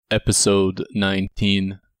Episode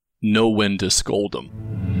 19, Know When to Scold 'Em.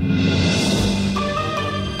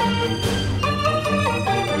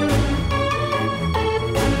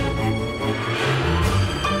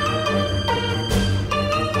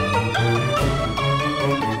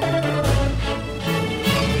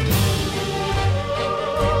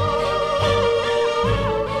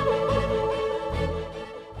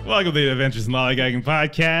 Welcome to the Adventures in Lollygagging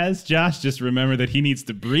Podcast. Josh just remembered that he needs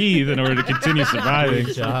to breathe in order to continue surviving.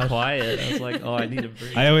 So quiet. I was like, oh, I need to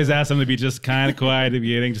breathe. I always ask him to be just kind of quiet at the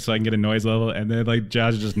beginning just so I can get a noise level. And then, like,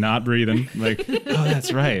 Josh is just not breathing. I'm like, oh,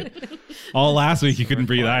 that's right. All last week, you couldn't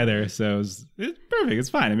breathe either. So it's perfect. It's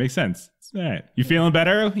fine. It makes sense. It's all right. You feeling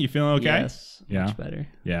better? You feeling okay? Yes. Yeah. Much better.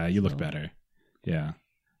 Yeah, you look better. Yeah.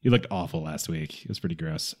 You looked awful last week. It was pretty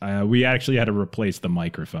gross. We actually had to replace the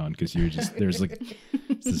microphone because you were just, there's like,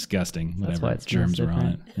 it's disgusting. Whatever. That's why it germs smells were on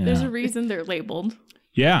it. different. Yeah. There's a reason they're labeled.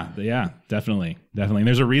 Yeah, definitely. And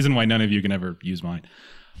there's a reason why none of you can ever use mine.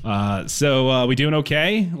 So we doing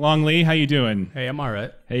okay? Long Lee, how you doing? Hey, I'm all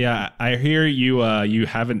right. Hey, I hear you you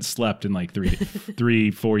haven't slept in like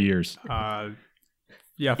 3-4 years.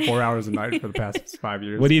 Yeah, 4 hours a night for the past 5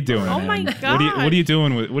 years. What are you doing? Oh man? my What are you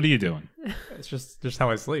doing? What are you doing? It's just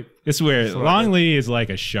how I sleep. It's weird. That's what I Long do. Lee is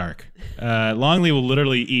like a shark. Long Lee will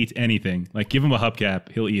literally eat anything. Like, give him a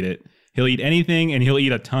hubcap, he'll eat it. He'll eat anything, and he'll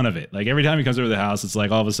eat a ton of it. Like, every time he comes over the house, it's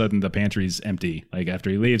like all of a sudden the pantry's empty. Like,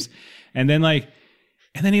 after he leaves, and then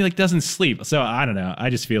he like doesn't sleep. So I don't know.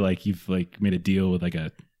 I just feel like you've like made a deal with like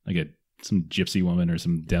a some gypsy woman or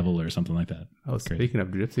some devil or something like that. Oh, speaking of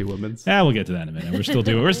gypsy women, Yeah, we'll get to that in a minute. We're still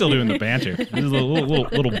doing the banter. There's a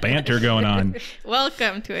little banter going on.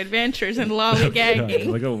 Welcome to Adventures in Lollygagging.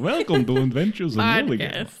 Like, welcome to Adventures in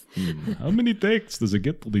Lollygagging. Podcast. How many takes does it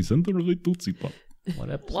get to the center of a Tootsie Pop?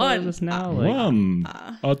 What episode One. is this now? Like, 1,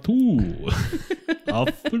 a 2,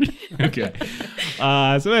 a 3. Okay.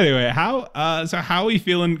 So anyway, how are we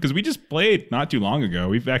feeling? Because we just played not too long ago.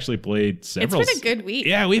 We've actually played several. It's been a good week.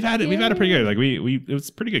 Yeah, we've had it pretty good. Like it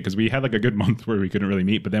was pretty good because we had like a good month where we couldn't really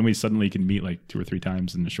meet, but then we suddenly can meet like 2 or 3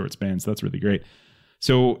 times in a short span. So that's really great.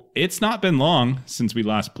 So it's not been long since we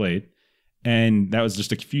last played, and that was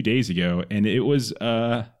just a few days ago. And it was,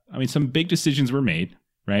 some big decisions were made.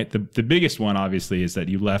 Right. The biggest one, obviously, is that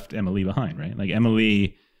you left Emily behind. Right. Like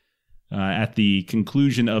Emily, at the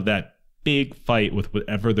conclusion of that big fight with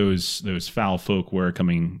whatever those foul folk were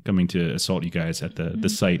coming to assault you guys at the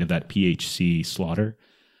site of that PHC slaughter,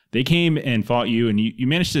 they came and fought you, and you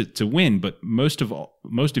managed to win. But most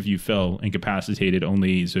of you fell incapacitated.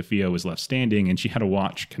 Only Zofia was left standing, and she had to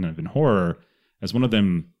watch kind of in horror as one of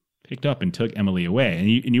them picked up and took Emily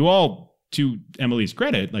away. And you all, to Emily's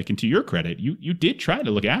credit, like, and to your credit, you did try to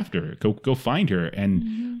look after her, go find her,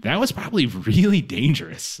 and that was probably really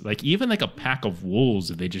dangerous. Like, even like a pack of wolves,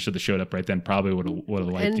 if they just should have showed up right then, probably would have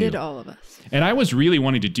liked you. Ended all of us. And I was really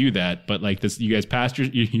wanting to do that, but like this, you guys passed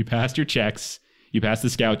you passed your checks, you passed the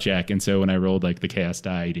scout check, and so when I rolled like the chaos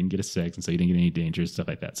die, you didn't get a 6, and so you didn't get any dangers, stuff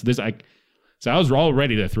like that. So there's like. So I was all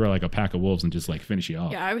ready to throw like a pack of wolves and just like finish you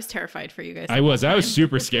off. Yeah, I was terrified for you guys. I was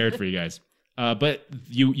super scared for you guys. But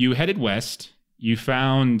you headed west. You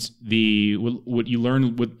found what you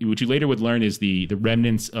later would learn is the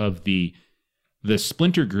remnants of the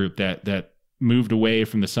splinter group that moved away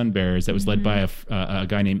from the Sunbearers that was led by a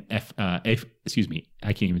guy named excuse me,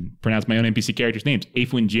 I can't even pronounce my own NPC characters' names.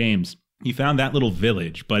 Afwin James. You found that little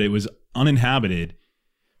village, but it was uninhabited.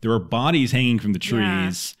 There were bodies hanging from the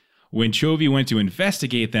trees. Yeah. When Chovy went to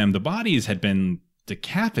investigate them, the bodies had been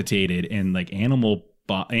decapitated and like animal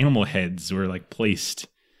heads were like placed.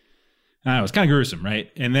 I don't know, it was kind of gruesome, right?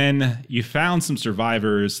 And then you found some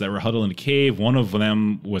survivors that were huddled in a cave. One of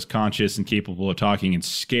them was conscious and capable of talking and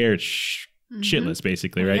scared shitless,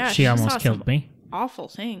 basically, right? Yeah, She almost saw killed some me. Awful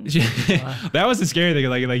things. That was the scary thing.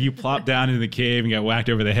 Like you plopped down into the cave and got whacked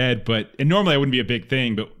over the head. And normally that wouldn't be a big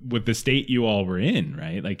thing, but with the state you all were in,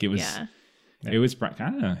 right? Like it was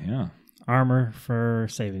kind of, yeah. Armor for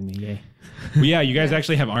saving me, yay. Well, yeah, you guys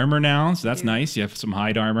actually have armor now, so that's nice. You have some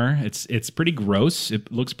hide armor. It's pretty gross.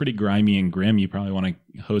 It looks pretty grimy and grim. You probably want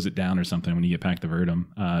to hose it down or something when you get back to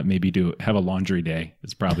Verdum. Maybe have a laundry day.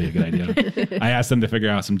 It's probably a good idea. I asked them to figure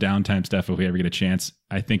out some downtime stuff if we ever get a chance.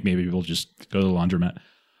 I think maybe we'll just go to the laundromat.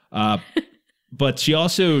 But she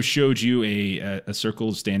also showed you a circle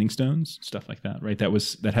of standing stones, stuff like that, right?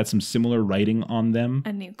 That had some similar writing on them.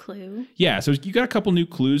 A new clue. Yeah, so you got a couple new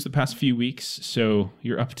clues the past few weeks. So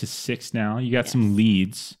you're up to 6 now. You got some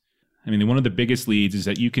leads. I mean, one of the biggest leads is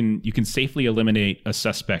that you can safely eliminate a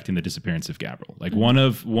suspect in the disappearance of Gabriel. Like one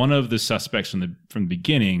of the suspects from the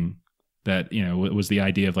beginning that, you know, was the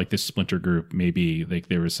idea of like this splinter group. Maybe like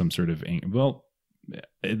there was some sort of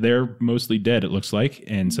they're mostly dead, it looks like.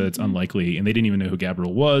 And so it's unlikely. And they didn't even know who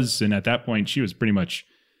Gabriel was. And at that point, Mallory was pretty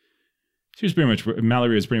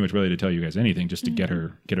much ready to tell you guys anything just to get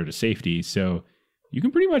her to safety. So you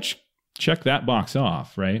can pretty much check that box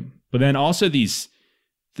off, right? But then also these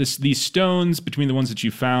stones between the ones that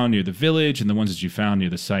you found near the village and the ones that you found near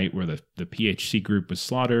the site where the PHC group was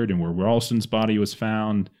slaughtered and where Ralston's body was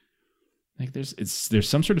found. Like there's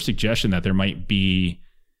some sort of suggestion that there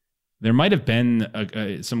might have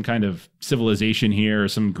been some kind of civilization here or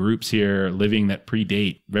some groups here living that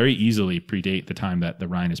very easily predate the time that the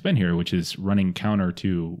Rhine has been here, which is running counter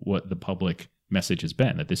to what the public message has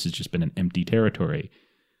been, that this has just been an empty territory.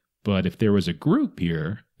 But if there was a group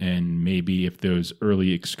here, and maybe if those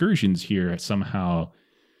early excursions here somehow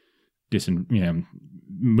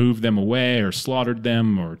moved them away or slaughtered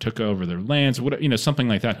them or took over their lands, something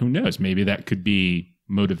like that, who knows? Maybe that could be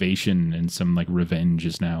motivation and some like revenge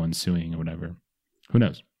is now ensuing or whatever. Who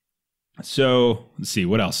knows? So let's see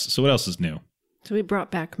what else. So what else is new? So we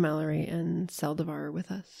brought back Mallory and Saldivar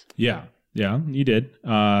with us. Yeah, you did.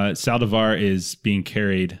 Saldivar is being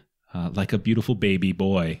carried like a beautiful baby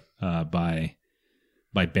boy by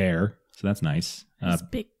Bear. So that's nice. His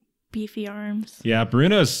big beefy arms. Yeah,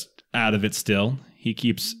 Bruno's out of it still. He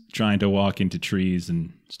keeps trying to walk into trees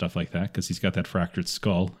and stuff like that because he's got that fractured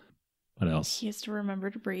skull. What else? He has to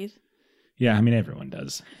remember to breathe. Yeah, I mean, everyone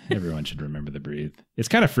does. Everyone should remember to breathe. It's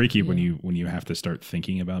kind of freaky when you have to start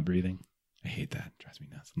thinking about breathing. I hate that. It drives me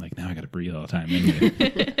nuts. I'm like, now I got to breathe all the time.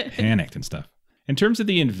 Anyway, panicked and stuff. In terms of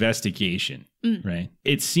the investigation, right?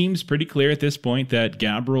 It seems pretty clear at this point that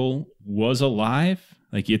Gabriel was alive.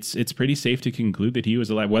 Like it's pretty safe to conclude that he was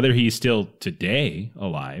alive. Whether he's still today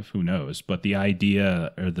alive, who knows? But the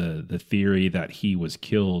idea or the theory that he was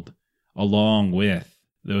killed along with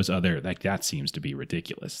those other, like that seems to be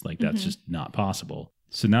ridiculous. Like that's just not possible.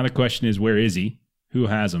 So now the question is, where is he? Who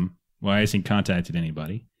has him? Why hasn't he contacted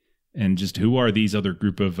anybody? And just who are these other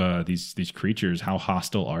group of these creatures? How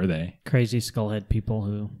hostile are they? Crazy skullhead people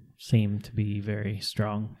who seem to be very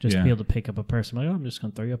strong. Just to be able to pick up a person like, oh, I'm just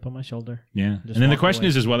going to throw you up on my shoulder. Yeah. Just and then the walk question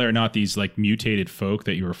away. is whether or not these like mutated folk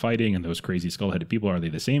that you were fighting and those crazy skull-headed people, are they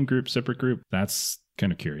the same group, separate group? That's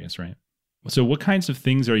kind of curious, right? So what kinds of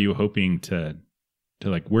things are you hoping to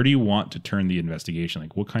like, where do you want to turn the investigation?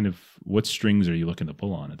 Like what strings are you looking to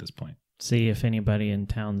pull on at this point? See if anybody in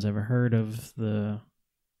town's ever heard of the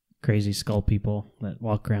crazy skull people that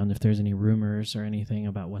walk around, if there's any rumors or anything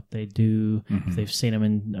about what they do, if they've seen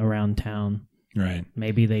them around town. Right.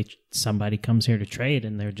 Maybe somebody comes here to trade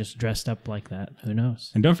and they're just dressed up like that. Who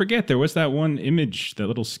knows? And don't forget, there was that one image, that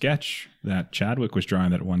little sketch that Chadwick was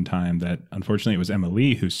drawing that one time that unfortunately it was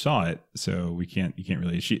Emily who saw it. So you can't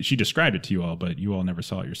really, she described it to you all, but you all never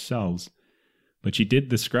saw it yourselves. But she did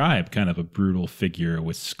describe kind of a brutal figure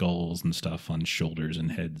with skulls and stuff on shoulders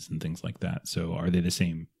and heads and things like that. So are they the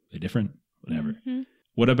same? Are they different? Whatever.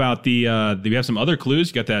 What about do we have some other clues?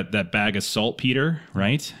 You got that bag of saltpeter,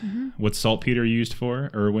 right? What's saltpeter used for?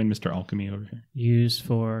 Erwin, Mr. Alchemy over here. Used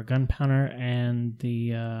for gunpowder and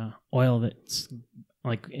the oil that's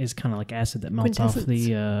is kind of like acid that melts off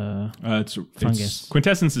the fungus.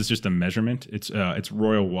 Quintessence is just a measurement. It's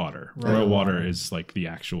royal water. Royal water is like the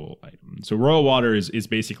actual item. So royal water is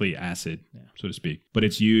basically acid, so to speak. But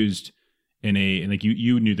it's used in and like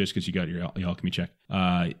you knew this because you got your alchemy check.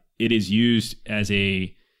 It is used as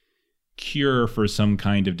a cure for some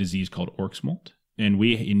kind of disease called orc's molt. And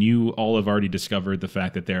you all have already discovered the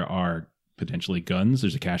fact that there are potentially guns.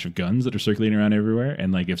 There's a cache of guns that are circulating around everywhere.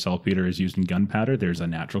 And like if saltpeter is used in gunpowder, there's a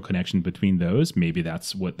natural connection between those. Maybe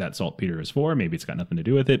that's what that saltpeter is for. Maybe it's got nothing to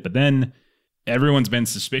do with it. But then everyone's been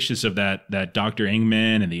suspicious of that Dr.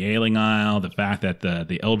 Ingman and the Ailing Isle, the fact that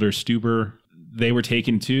the Elder Stuber, they were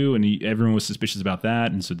taken too, and everyone was suspicious about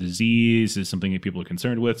that. And so disease is something that people are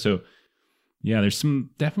concerned with. So yeah, there's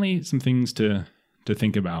definitely some things to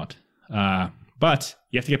think about. But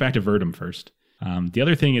you have to get back to Verdum first. The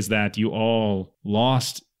other thing is that you all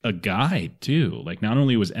lost a guide too. Like not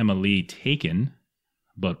only was Emily taken,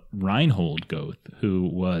 but Reinhold Goth, who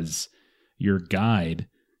was your guide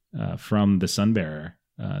from the Sunbearer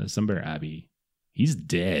Abbey, he's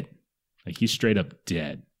dead. Like he's straight up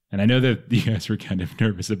dead. And I know that you guys were kind of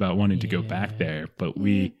nervous about wanting to go back there, but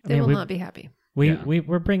they will not be happy.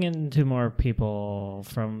 We're bringing 2 more people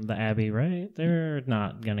from the Abbey, right? They're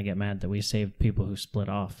not going to get mad that we saved people who split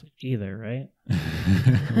off either, right?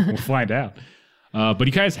 We'll find out. But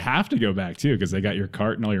you guys have to go back too because they got your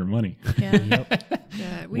cart and all your money. Yeah.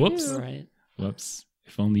 Yeah, we Whoops. do. Right. Whoops.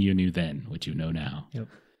 If only you knew then what you know now. Yep.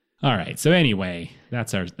 All right. So anyway,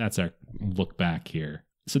 that's our look back here.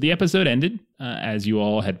 So the episode ended as you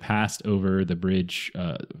all had passed over the bridge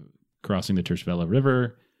Crossing the Terschwelle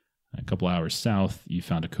River, a couple hours south, you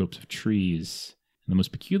found a copse of trees. And the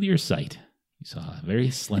most peculiar sight, you saw a very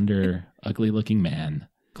slender, ugly-looking man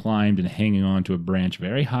climbed and hanging on to a branch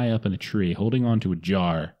very high up in a tree, holding on to a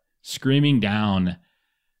jar, screaming down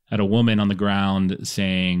at a woman on the ground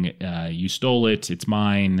saying, you stole it, it's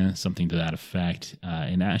mine, something to that effect.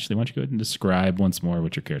 And Ashley, why don't you go ahead and describe once more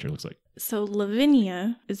what your character looks like? So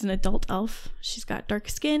Lavinia is an adult elf. She's got dark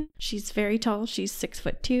skin. She's very tall. She's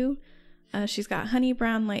 6'2". She's got honey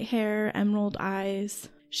brown light hair, emerald eyes.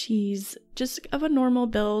 She's just of a normal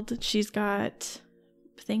build. She's got,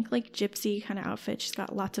 think like gypsy kind of outfit. She's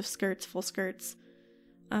got lots of skirts, full skirts,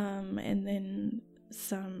 and then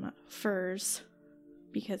some furs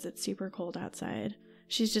because it's super cold outside.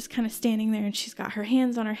 She's just kind of standing there and she's got her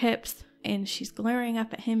hands on her hips and she's glaring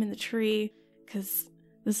up at him in the tree because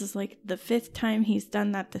this is like the 5th time he's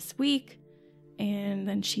done that this week. And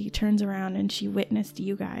then she turns around and she witnessed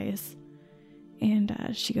you guys. And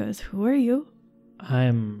she goes, "Who are you?"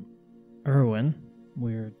 I'm Erwin.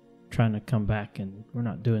 We're trying to come back and we're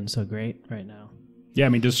not doing so great right now. Yeah, I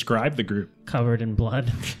mean, describe the group. Covered in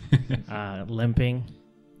blood, limping.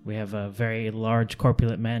 We have a very large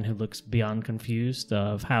corpulent man who looks beyond confused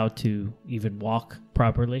of how to even walk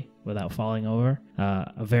properly without falling over.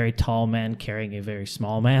 A very tall man carrying a very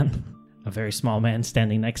small man. A very small man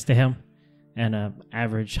standing next to him. And a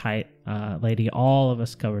average height lady, all of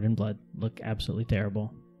us covered in blood, look absolutely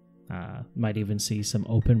terrible. Might even see some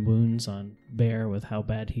open wounds on Bear with how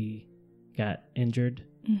bad he got injured.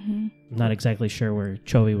 Mm-hmm. I'm not exactly sure where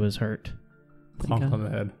Chovy was hurt. Plonk on the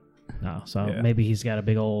head. No, so Yeah. maybe he's got a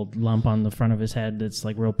big old lump on the front of his head that's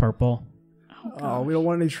like real purple. Oh, we don't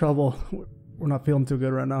want any trouble. We're not feeling too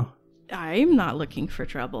good right now. I'm not looking for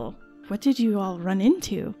trouble. What did you all run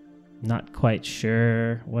into? Not quite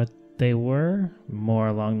sure what they were. More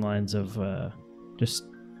along the lines of just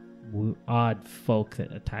odd folk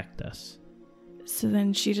that attacked us. So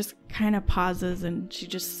then she just kind of pauses and she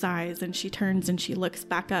just sighs and she turns and she looks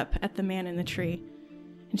back up at the man in the tree.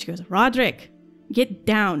 And she goes, "Roderick, get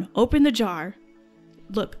down. Open the jar.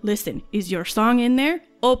 Look, listen, is your song in there?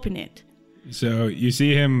 Open it." So you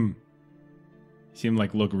see him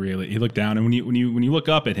like look really. He looked down, and when you look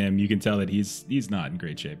up at him, you can tell that he's not in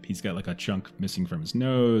great shape. He's got like a chunk missing from his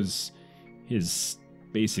nose. His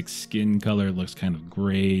basic skin color looks kind of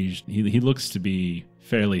grayish. He looks to be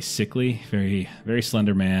fairly sickly, very very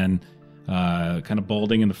slender man, kind of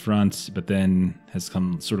balding in the front, but then has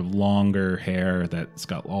some sort of longer hair that's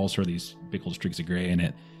got all sort of these big old streaks of gray in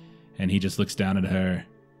it. And he just looks down at her,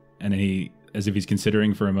 and then he, as if he's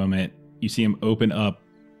considering for a moment, you see him open up,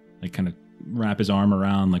 like kind of wrap his arm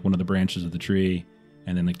around like one of the branches of the tree,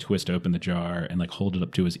 and then like twist open the jar and like hold it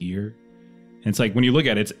up to his ear. And it's like when you look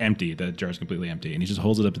at it, it's empty. The jar's completely empty, and he just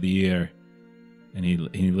holds it up to the ear, and he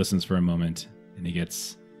listens for a moment, and you can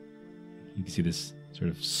see this sort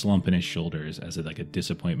of slump in his shoulders as like a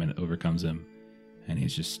disappointment overcomes him, and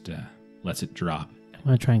he's just lets it drop. I'm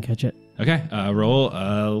gonna try and catch it. Okay, roll.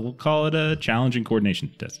 We'll call it a challenging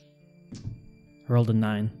coordination test. I rolled a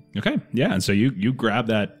 9. Okay, yeah, and so you grab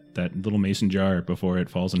that little mason jar before it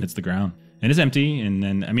falls and hits the ground, and it's empty. And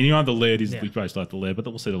then, I mean, you don't have the lid. You probably still have the lid, but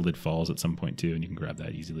we'll say the lid falls at some point too, and you can grab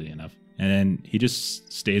that easily enough. And then he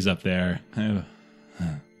just stays up there,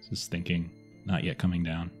 just thinking, not yet coming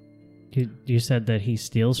down. You said that he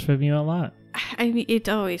steals from you a lot. I mean, it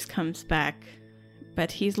always comes back,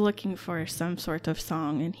 but he's looking for some sort of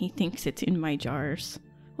song and he thinks it's in my jars.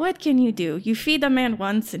 What can you do? You feed a man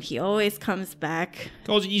once and he always comes back.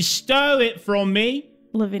 'Cause you stole it from me.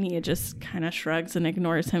 Lavinia just kind of shrugs and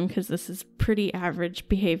ignores him because this is pretty average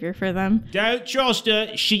behavior for them. Don't trust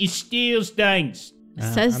her. She steals things.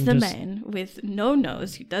 Says I'm the just- man with no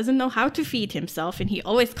nose who doesn't know how to feed himself, and he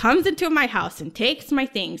always comes into my house and takes my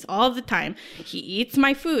things all the time. He eats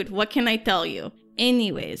my food. What can I tell you?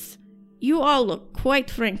 Anyways, you all look quite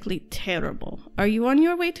frankly terrible. Are you on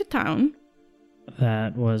your way to town?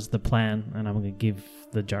 That was the plan, and I'm gonna give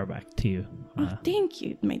the jar back to you. Oh, thank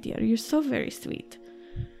you, my dear. You're so very sweet.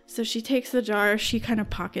 So she takes the jar, she kind of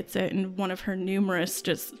pockets it in one of her numerous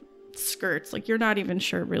just skirts. Like, you're not even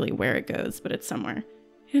sure really where it goes, but it's somewhere.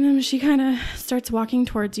 And then she kind of starts walking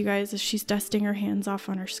towards you guys as she's dusting her hands off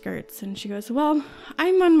on her skirts. And she goes, "Well,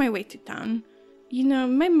 I'm on my way to town. You know,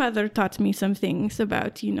 my mother taught me some things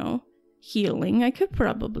about, healing. I could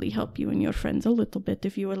probably help you and your friends a little bit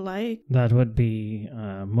if you would like." That would be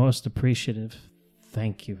most appreciative.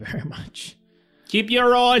 Thank you very much. Keep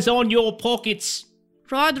your eyes on your pockets.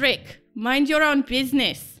 "Roderick, mind your own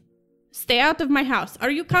business. Stay out of my house.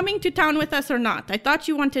 Are you coming to town with us or not? I thought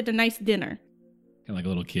you wanted a nice dinner." Kind of like a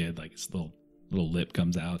little kid, like his little lip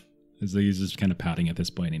comes out. He's just kind of pouting at this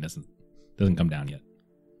point. And he doesn't come down yet.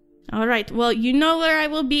 All right. Well, you know where I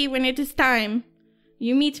will be when it is time.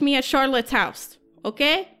 You meet me at Charlotte's house,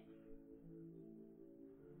 okay?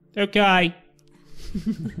 Okay.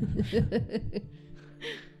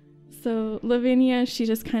 So Lavinia, she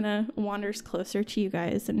just kind of wanders closer to you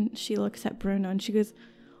guys, and she looks at Bruno, and she goes,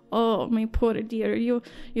 "Oh, my poor dear, your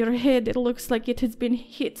head, it looks like it has been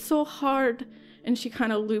hit so hard." And she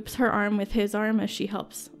kind of loops her arm with his arm as she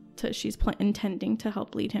helps. She's intending to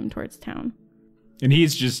help lead him towards town. And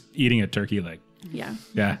he's just eating a turkey leg. Yeah.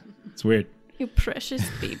 Yeah, it's weird. You precious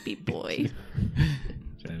baby boy.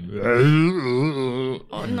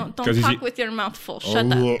 Oh, no, don't talk with your mouth full.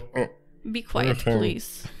 Shut up. Be quiet,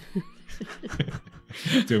 please.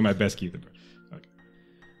 Doing my best, Keith. Okay.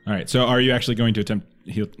 All right, so are you actually going to attempt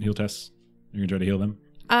heal tests? You're going to try to heal them?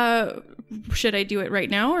 Should I do it right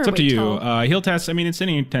now? Or It's up to wait you. till- Heal tests, I mean, it's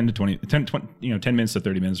sitting 10 to 20, 10 minutes to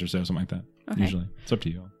 30 minutes or so, something like that. Okay. Usually. It's up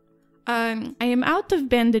to you. I am out of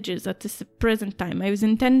bandages at this present time. I was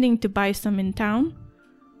intending to buy some in town.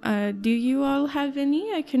 Do you all have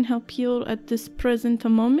any I can help heal at this present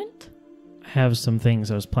moment? I have some things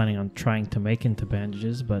I was planning on trying to make into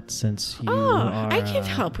bandages, but since you are... I can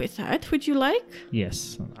help with that. Would you like?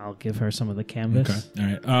 Yes, I'll give her some of the canvas. Okay.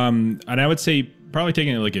 All right. And I would say probably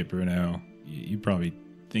taking a look at Bruno, you probably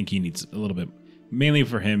think he needs a little bit. Mainly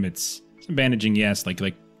for him, it's some bandaging, yes, like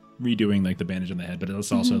redoing like the bandage on the head, but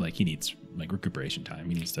it's also like he needs like recuperation time.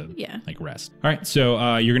 He needs to like rest. All right.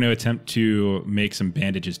 So you're going to attempt to make some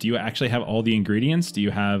bandages. Do you actually have all the ingredients? Do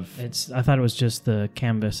you have? I thought it was just the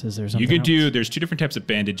canvas. Is there something You could else? there's two different types of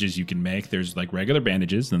bandages you can make. There's like regular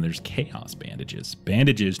bandages, and then there's chaos bandages.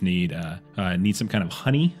 Bandages need some kind of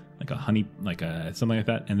honey, something like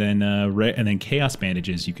that, and then chaos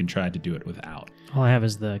bandages you can try to do it without. All I have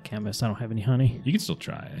is the canvas. I don't have any honey. You can still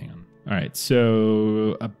try. Hang on. All right.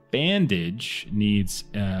 So a bandage needs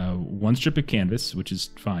one strip of canvas, which is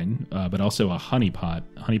fine, but also a honey pot.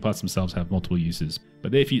 Honey pots themselves have multiple uses.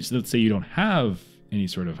 But if let's say you don't have any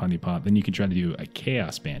sort of honey pot, then you can try to do a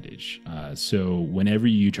chaos bandage. So whenever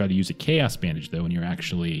you try to use a chaos bandage, though, when you're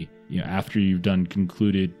actually, after you've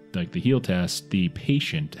concluded like the heal test, the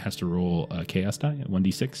patient has to roll a chaos die at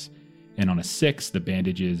 1d6. And on a 6, the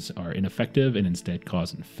bandages are ineffective and instead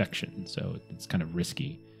cause infection. So it's kind of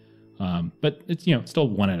risky. But it's, still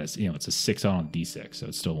 1 out of, it's a 6 on d6. So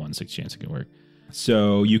it's still 1/6 chance it can work.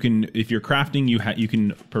 So you can, if you're crafting, you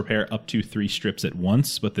can prepare up to 3 strips at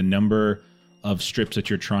once, but the number of strips that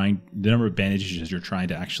the number of bandages you're trying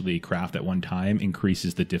to actually craft at one time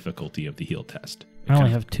increases the difficulty of the heal test. I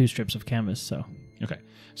only have 2 strips of canvas, so. Okay.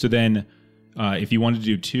 So then if you wanted to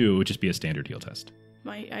do 2, it would just be a standard heal test.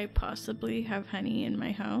 Might I possibly have honey in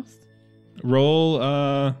my house? Roll,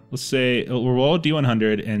 let's say, roll a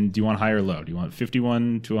D100, and do you want high or low? Do you want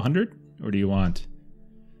 51 to 100, or do you want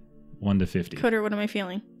 1 to 50? Cutter, what am I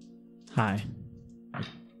feeling? Hi.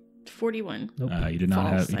 41. Nope. You don't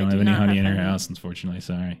False. have I any do not honey have in your honey. house, unfortunately.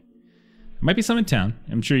 Sorry. Might be some in town.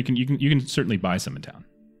 I'm sure you can certainly buy some in town.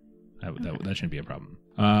 That shouldn't be a problem.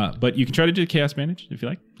 But you can try to do the chaos bandage if you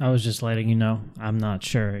like. I was just letting you know. I'm not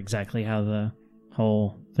sure exactly how the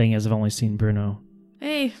whole thing is. I've only seen Bruno.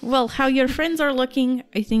 Hey, well, how your friends are looking,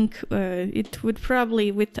 I think it would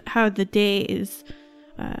probably, with how the day is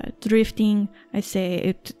drifting, I say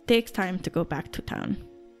it takes time to go back to town.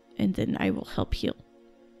 And then I will help heal.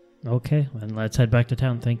 Okay, then let's head back to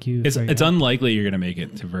town. Thank you. It's for your it's help. unlikely you're gonna make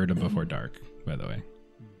it to Verdum before dark. By the way,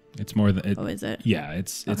 it's more than Oh, is it? Yeah,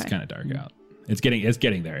 it's Okay. kind of dark out. It's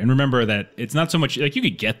getting there. And remember that it's not so much like you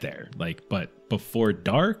could get there, but before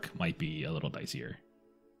dark might be a little dicier.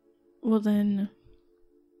 Well, then,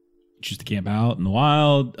 Choose to camp out in the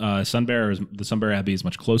wild. The Sunbear Abbey is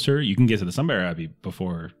much closer. You can get to the Sunbear Abbey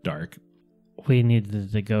before dark. We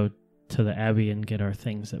needed to go to the Abbey and get our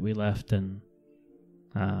things that we left and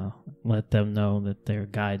let them know that their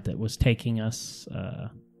guide that was taking us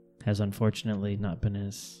has unfortunately not been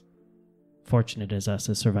as fortunate as us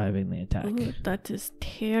as surviving the attack. ooh, that is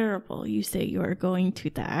terrible. You say you are going to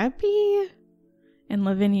the Abbey? And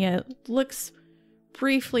Lavinia looks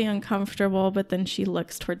briefly uncomfortable, but then she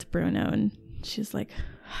looks towards Bruno and she's like,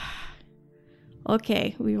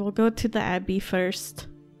 okay, we will go to the Abbey first.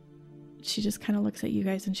 She just kind of looks at you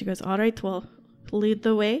guys and she goes, all right, well, lead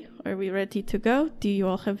the way. Are we ready to go? Do you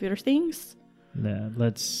all have your things? Yeah,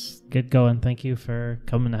 let's get going. Thank you for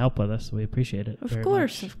coming to help with us. We appreciate it. Of very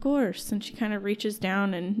course, much. of course. And she kind of reaches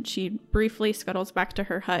down and she briefly scuttles back to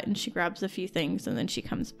her hut and she grabs a few things and then she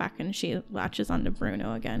comes back and she latches onto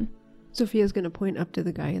Bruno again. Sophia's going to point up to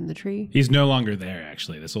the guy in the tree. He's no longer there.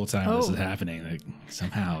 Actually, this whole time this Oh. is happening,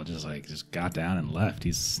 somehow just got down and left.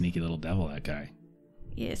 He's a sneaky little devil, that guy.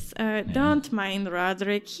 Yes, don't mind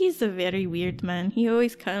Roderick. He's a very weird man. He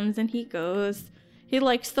always comes and he goes. He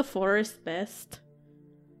likes the forest best.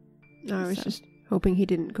 I was just hoping he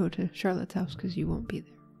didn't go to Charlotte's house because you won't be there.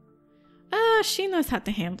 She knows how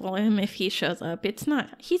to handle him if he shows up.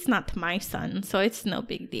 He's not my son, so it's no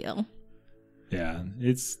big deal. Yeah,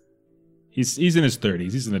 he's in his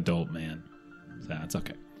 30s. He's an adult man. So it's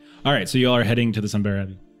okay. All right, so you all are heading to the Sunbear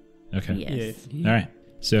Abbey. Okay. Yes. All right.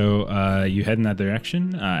 So you head in that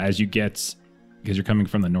direction. As you get, because you're coming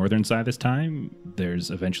from the northern side this time,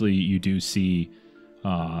 you do see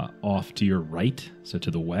off to your right, so to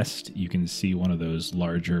the west, you can see one of those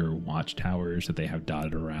larger watchtowers that they have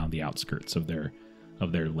dotted around the outskirts of their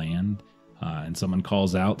land. And someone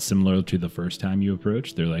calls out, similar to the first time you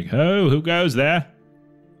approached. They're like, "Oh, who goes there?"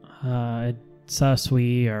 It's us.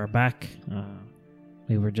 We are back.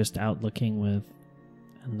 We were just out looking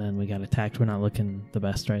and then we got attacked. We're not looking the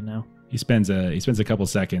best right now. He spends a couple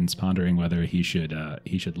seconds pondering whether he should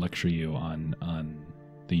lecture you on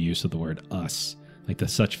the use of the word "us," like the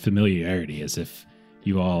such familiarity, as if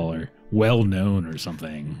you all are well known or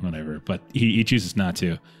something, whatever. But he chooses not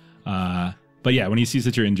to. But yeah, when he sees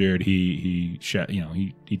that you're injured, he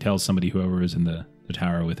tells somebody, whoever is in the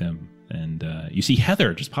tower with him, and you see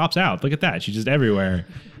Heather just pops out. Look at that, she's just everywhere,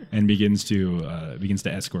 and begins to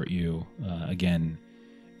escort you again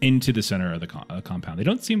into the center of the compound. They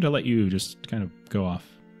don't seem to let you just kind of go off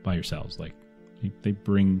by yourselves. Like they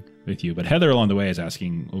bring with you. But Heather along the way is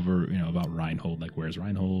asking over, about Reinhold, like where's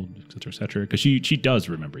Reinhold, et cetera, because she does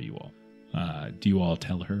remember you all. Do you all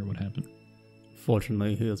tell her what happened?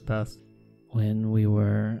 Fortunately, he has passed. When we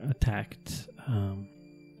were attacked,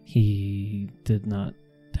 he did not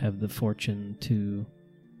have the fortune to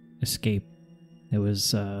escape. It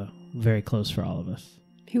was very close for all of us.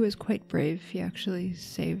 He was quite brave. He actually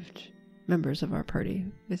saved members of our party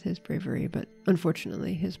with his bravery, but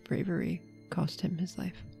unfortunately his bravery cost him his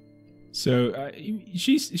life. So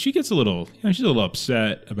she gets a little, she's a little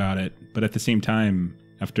upset about it, but at the same time,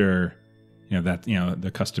 after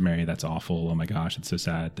the customary, that's awful, oh my gosh, it's so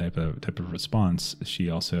sad type of response, she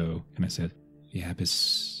also kind of said, yeah, but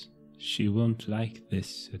she won't like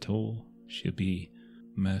this at all. She'll be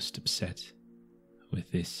most upset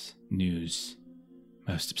with this news.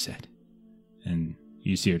 Most upset. And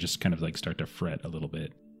you see her just kind of like start to fret a little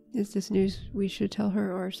bit. Is this news we should tell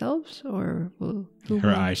her ourselves, or will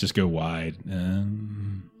her eyes just go wide?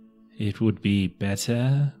 It would be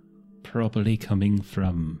better probably coming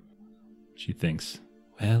from, she thinks,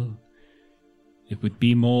 well, it would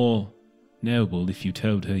be more noble if you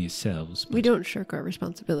told her yourselves. We don't shirk our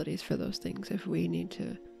responsibilities for those things. If we need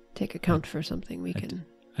to take account for something, we can.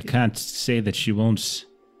 I can't say that she won't.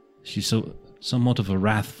 She's somewhat of a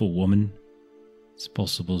wrathful woman. It's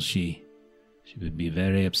possible she would be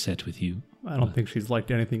very upset with you. I don't think she's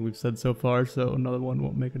liked anything we've said so far, so another one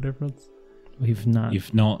won't make a difference. You've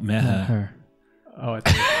not met her. Oh, I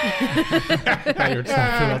thought you were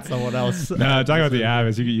talking about someone else. No, I'm talking about the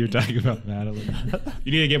Abbas. You're talking about Madeline.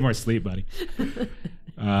 You need to get more sleep, buddy.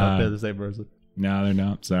 They're the same person. No, they're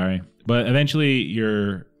not. Sorry. But eventually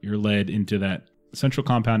you're led into that central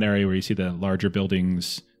compound area where you see the larger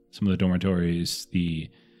buildings, some of the dormitories, the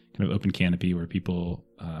kind of open canopy where people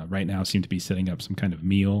right now seem to be setting up some kind of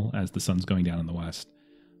meal as the sun's going down in the west.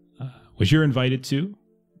 Which you're invited to,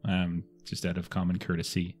 just out of common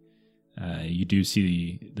courtesy. You do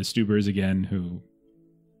see the Stubers again, who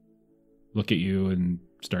look at you and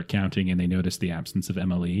start counting, and they notice the absence of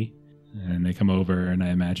Emily. And they come over, and I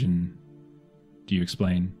imagine, do you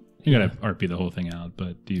explain? You gotta RP the whole thing out,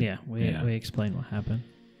 but do you? Yeah, we explain what happened.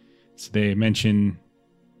 So they mention,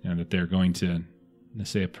 that they're going to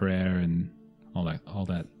say a prayer and all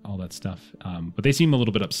that stuff. But they seem a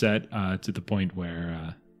little bit upset to the point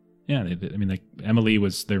where, Emily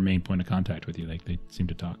was their main point of contact with you. Like they seem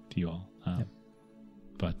to talk to you all.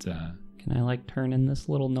 But can I turn in this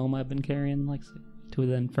little gnome I've been carrying to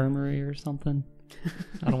the infirmary or something?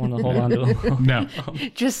 I don't want to hold on to him. No.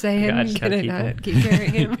 Just say him, get it out, keep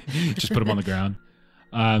carrying him. Just put him on the ground.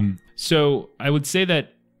 So I would say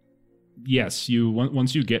that, yes,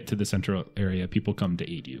 once you get to the central area, people come to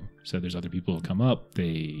aid you. So there's other people who come up.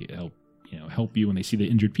 They help you when they see the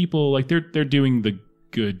injured people. Like they're doing the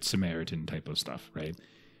good Samaritan type of stuff, right?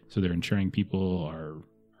 So they're ensuring people are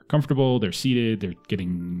comfortable. They're seated. They're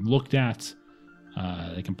getting looked at.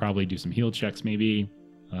 They can probably do some heal checks, maybe,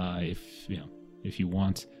 if you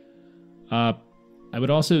want. I would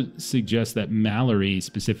also suggest that Mallory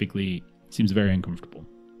specifically seems very uncomfortable.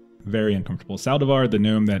 Very uncomfortable. Saldivar, the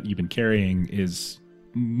gnome that you've been carrying, is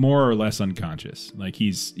more or less unconscious. Like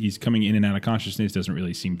he's coming in and out of consciousness, doesn't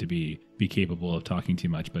really seem to be capable of talking too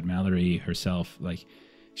much. But Mallory herself, like,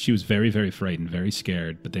 she was very, very frightened, very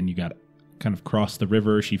scared. But then you got kind of crossed the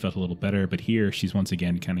river. She felt a little better. But here she's once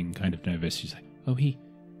again kind of nervous. She's like, "Are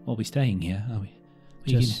we staying here? Are we?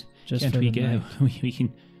 Just Can't for we the go? night. We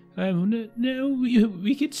can. No,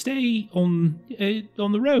 we could stay on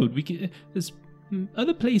the road. We could. There's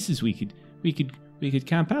other places we could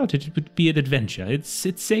camp out. It would be an adventure. It's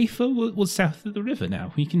safer. We're south of the river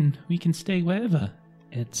now. We can stay wherever.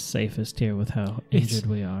 It's safest here with how It's- injured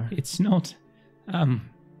we are. It's not.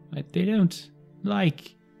 They don't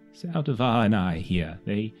like Saldivar and I here.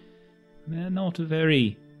 They're not a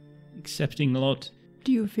very accepting lot.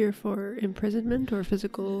 Do you fear for imprisonment or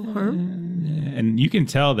physical harm? And you can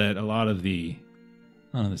tell that a lot of the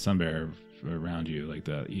Sunbear around you, like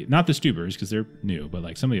not the Stubers because they're new, but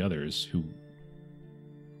like some of the others who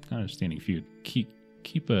kind of standing feud, keep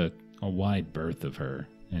a wide berth of her,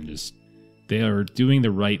 and just they are doing the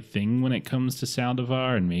right thing when it comes to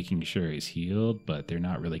Saldivar and making sure he's healed, but they're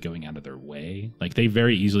not really going out of their way. Like they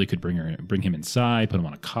very easily could bring him inside, put him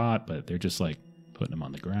on a cot, but they're just like putting him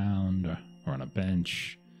on the ground or on a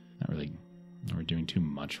bench. Not really doing too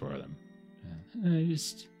much for them.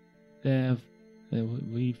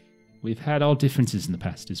 We've had our differences in the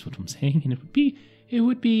past, is what I'm saying, and it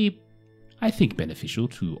would be, I think, beneficial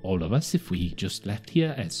to all of us if we just left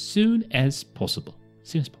here as soon as possible. As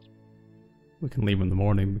soon as possible. We can leave in the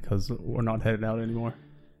morning because we're not headed out anymore.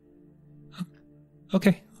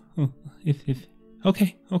 Okay. Oh,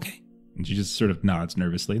 okay. And she just sort of nods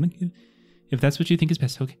nervously. Like, if that's what you think is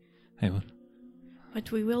best, okay, I will.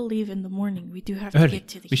 But we will leave in the morning. We do have to Early. get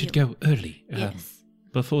to the We should hill. go early. Yes.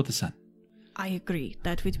 Before the sun. I agree.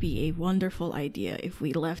 That would be a wonderful idea if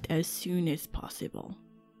we left as soon as possible.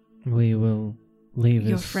 We will leave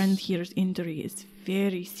Your as- friend here's injury is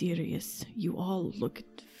very serious. You all look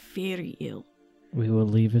very ill. We will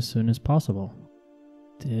leave as soon as possible.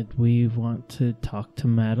 Did we want to talk to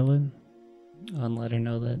Madeline? And let her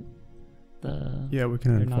know that Yeah, we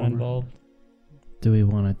can they're not inform her. involved. Do we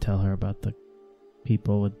want to tell her about the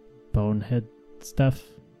people with bonehead stuff?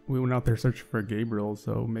 We went out there searching for Gabriel,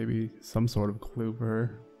 so maybe some sort of clue for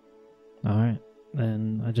her. All right.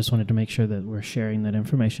 And I just wanted to make sure that we're sharing that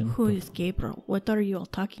information. Who is Gabriel? What are you all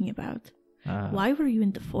talking about? Why were you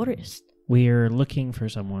in the forest? We're looking for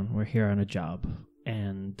someone. We're here on a job.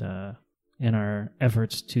 And in our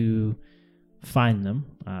efforts to find them,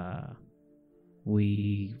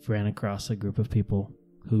 we ran across a group of people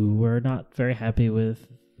who were not very happy with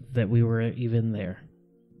that we were even there.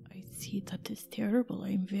 I see. That is terrible.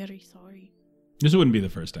 I'm very sorry. This wouldn't be the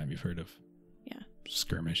first time you've heard of Yeah.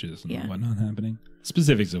 skirmishes and Yeah. whatnot happening.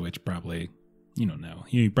 Specifics of which probably you don't know.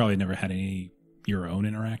 You probably never had any your own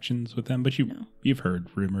interactions with them, but No. you've heard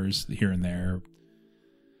rumors here and there,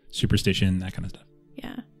 superstition, that kind of stuff.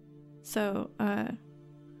 Yeah. So,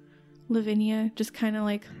 Lavinia just kind of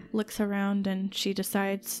like looks around and she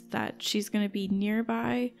decides that she's going to be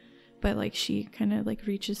nearby, but like she kind of like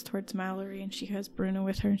reaches towards Mallory and she has Bruno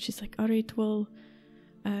with her and she's like, all right, well,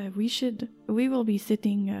 we will be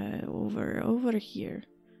sitting over here.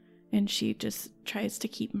 And she just tries to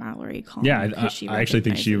keep Mallory calm. Yeah, because she I actually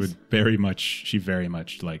think she recognizes- would she very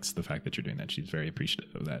much likes the fact that you're doing that. She's very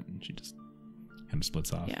appreciative of that, and she just kind of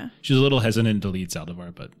splits off. Yeah. She's a little hesitant to lead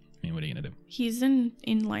Saldivar, but I mean, what are you gonna do? He's in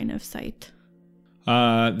line of sight.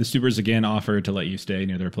 The Stubers again offer to let you stay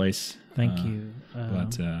near their place. Thank you.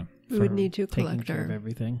 But We would for need to taking collect care of our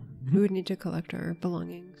everything. we would need to collect our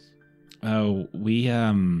belongings. oh, we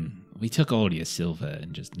took all your silver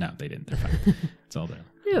and just no, they didn't. They're fine. It's all there.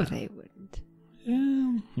 No, they wouldn't.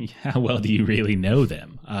 How well do you really know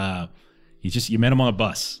them? You met them on a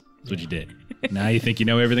bus. That's what you did. Now you think you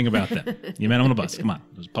know everything about them. You met them on a bus. Come on,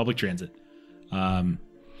 it was public transit.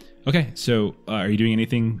 Okay, so are you doing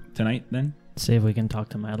anything tonight then? See if we can talk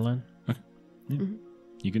to Madeline.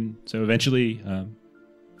 You can. So eventually,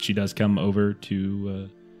 she does come over to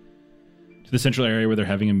the central area where they're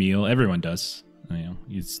having a meal. Everyone does. You know,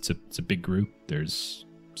 it's a big group. There's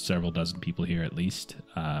several dozen people here at least.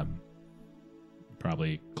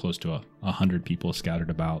 Probably close to 100 people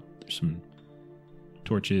scattered about. There's some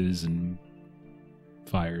torches and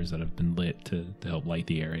fires that have been lit to help light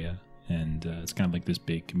the area, and it's kind of like this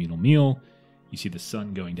big communal meal. You see the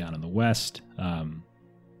sun going down in the west.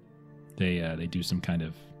 They do some kind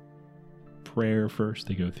of prayer first.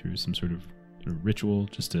 They go through some sort of ritual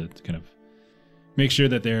just to kind of make sure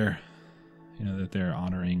that they're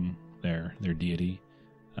honoring their deity.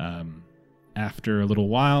 After a little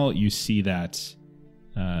while, you see that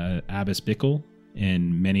Abbess Bickle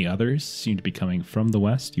and many others seem to be coming from the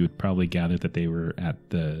west. You would probably gather that they were at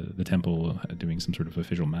the temple doing some sort of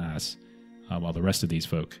official mass, while the rest of these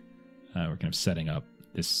folk were kind of setting up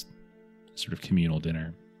this sort of communal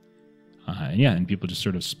dinner. And people just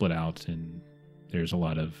sort of split out, and there's a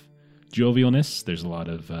lot of jovialness. There's a lot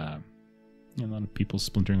of people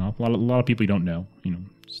splintering off. A lot of people you don't know,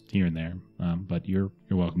 just here and there. But you're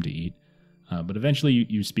welcome to eat. But eventually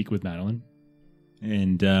you speak with Madeline,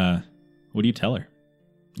 and what do you tell her?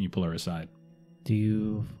 You pull her aside. Do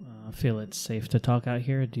you feel it's safe to talk out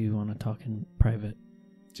here, or do you want to talk in private?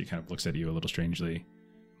 She kind of looks at you a little strangely.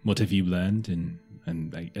 What have you learned?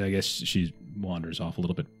 And I guess she wanders off a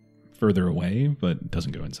little bit further away, but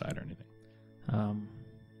doesn't go inside or anything.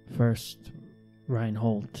 First,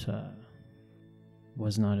 Reinhold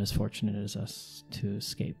was not as fortunate as us to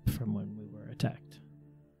escape from when we were attacked.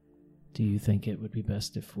 Do you think it would be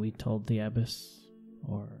best if we told the abbess,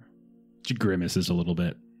 or... She grimaces a little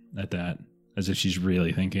bit at that, as if she's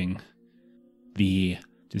really thinking. The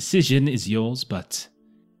decision is yours, but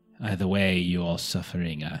either way, you're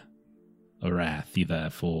suffering a wrath, either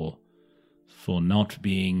for not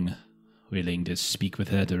being willing to speak with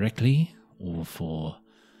her directly, or for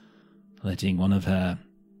letting one of her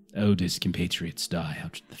oldest compatriots die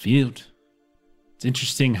out in the field. It's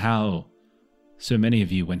interesting how so many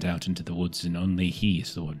of you went out into the woods and only he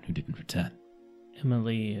is the one who didn't return.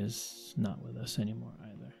 Emily is not with us anymore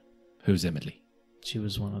either. Who's Emily? She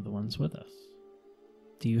was one of the ones with us.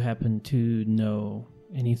 Do you happen to know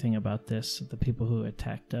anything about this? The people who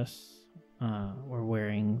attacked us were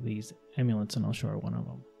wearing these amulets, and I'll show her one of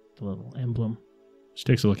them, the little emblem. She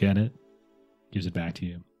takes a look at it, gives it back to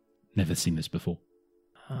you. Never seen this before.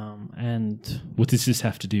 And what does this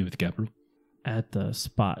have to do with Gabriel? At the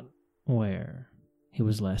spot where he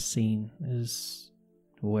was last seen is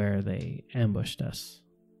where they ambushed us.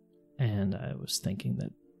 And I was thinking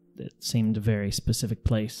that it seemed a very specific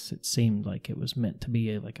place. It seemed like it was meant to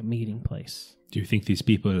be like a meeting place. Do you think these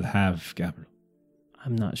people have Gabriel?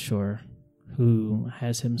 I'm not sure who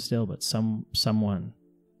has him still, but someone.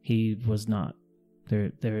 He was not.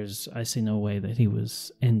 I see no way that he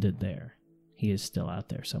was ended there. He is still out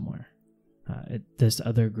there somewhere. This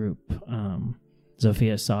other group,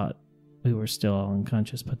 Zofia saw it. We were still all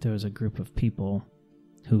unconscious, but there was a group of people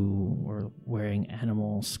who were wearing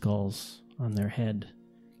animal skulls on their head,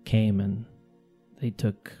 came and they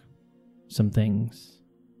took some things,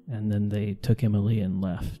 and then they took Emily and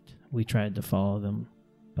left. We tried to follow them,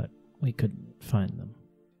 but we couldn't find them.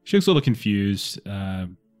 She looks a little confused.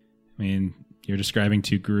 You're describing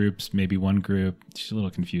two groups, maybe one group. She's a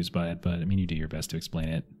little confused by it, but you do your best to explain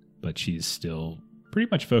it. But she's still pretty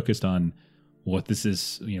much focused on what this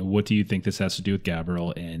is. What do you think this has to do with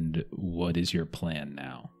Gabriel, and what is your plan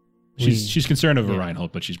now? She's concerned over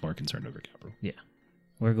Reinhold, but she's more concerned over Gabriel. Yeah.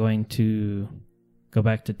 We're going to go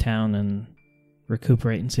back to town and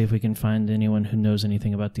recuperate and see if we can find anyone who knows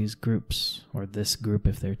anything about these groups, or this group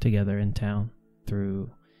if they're together in town,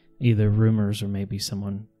 through either rumors or maybe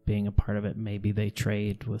someone being a part of it. Maybe they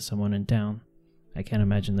trade with someone in town. I can't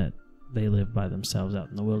imagine that they live by themselves out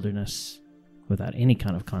in the wilderness without any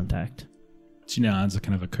kind of contact. She nods, a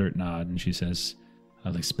kind of a curt nod, and she says,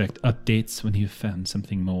 I'll expect updates when you've found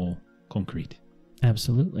something more concrete.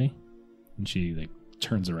 Absolutely. And she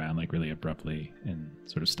turns around really abruptly and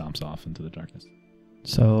sort of stomps off into the darkness.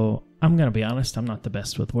 So I'm going to be honest, I'm not the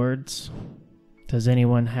best with words. Does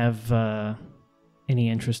anyone have any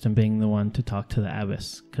interest in being the one to talk to the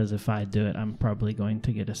abbess? Because if I do it, I'm probably going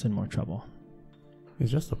to get us in more trouble.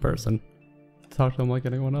 He's just a person. Talk to him like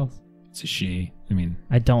anyone else. It's a she.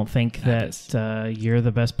 I don't think that you're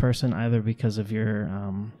the best person either, because of your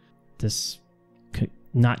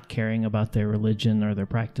not caring about their religion or their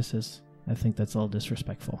practices. I think that's a little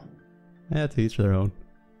disrespectful. Yeah, to each their own.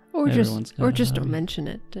 Or just don't mention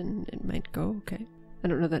it, and it might go okay. I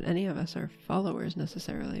don't know that any of us are followers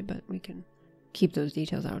necessarily, but we can keep those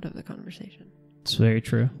details out of the conversation. It's very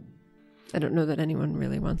true. I don't know that anyone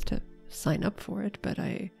really wants to sign up for it, but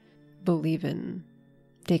I believe in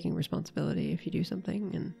taking responsibility if you do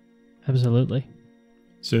something. And absolutely.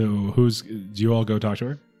 So do you all go talk to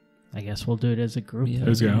her? I guess we'll do it as a group. Yeah.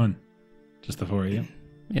 Who's going? Just the four of you?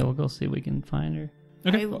 Yeah, we'll go see if we can find her.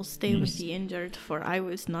 Okay. I will stay with the injured, for I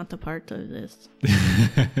was not a part of this.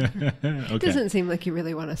 Okay. It doesn't seem like you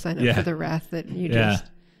really want to sign up for the wrath that you just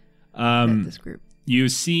met this group. You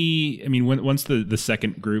see, once the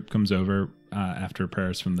second group comes over after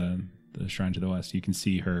Paris from the shrine to the west, you can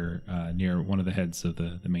see her near one of the heads of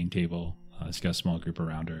the main table. She's got a small group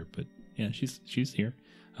around her, but yeah, she's here.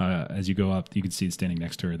 As you go up, you can see standing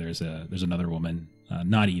next to her, there's another woman,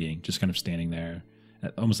 not eating, just kind of standing there,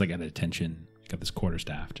 almost like at attention, got this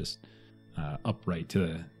quarterstaff just upright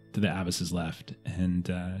to the abbess's left,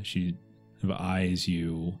 and she eyes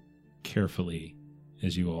you carefully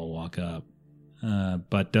as you all walk up,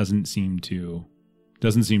 but doesn't seem to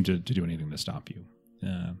do anything to stop you.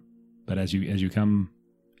 But as you come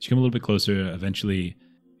a little bit closer, eventually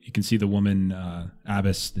you can see the woman,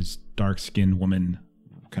 abbess, this dark-skinned woman,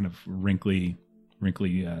 kind of wrinkly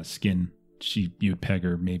skin. You'd peg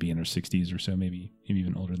her maybe in her 60s or so, maybe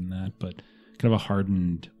even older than that, but kind of a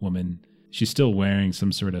hardened woman. She's still wearing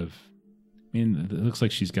some sort of, it looks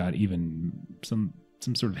like she's got even some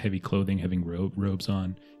sort of heavy clothing, having robes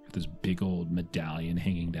on, with this big old medallion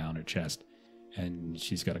hanging down her chest. And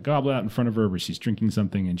she's got a goblet out in front of her where she's drinking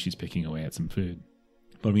something and she's picking away at some food.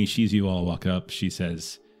 But when she sees you all walk up, she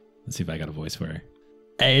says, let's see if I got a voice for her.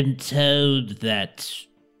 I am told that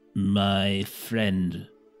my friend,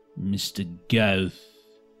 Mr. Goth,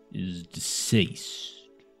 is deceased,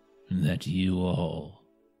 and that you all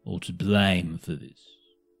are to blame for this.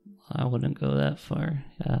 I wouldn't go that far.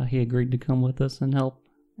 He agreed to come with us and help,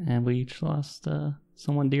 and we each lost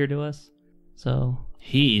someone dear to us. So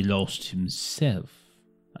he lost himself.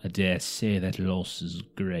 I dare say that loss is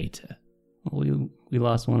greater. We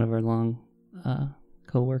lost one of our long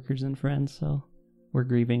co-workers and friends, so we're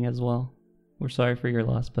grieving as well. We're sorry for your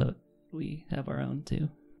loss, but we have our own too.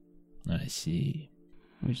 I see.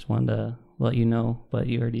 We just wanted to let you know, but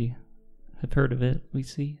you already have heard of it, we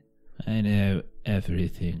see. I know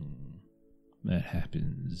everything that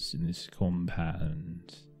happens in this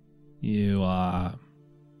compound. You are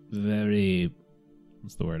very...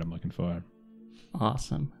 What's the word I'm looking for?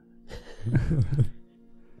 Awesome.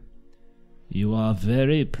 You are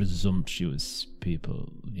very presumptuous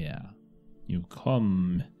people, yeah. You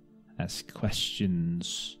come, ask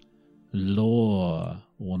questions, lure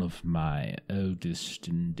one of my oldest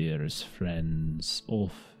and dearest friends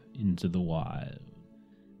off into the wild,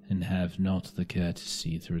 and have not the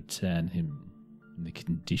courtesy to return him in the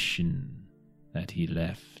condition that he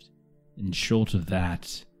left. And short of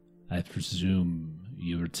that, I presume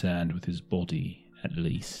you returned with his body, at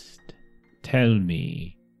least. Tell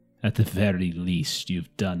me, at the very least,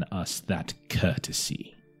 you've done us that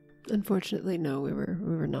courtesy. Unfortunately, no, we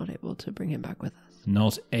were not able to bring him back with us.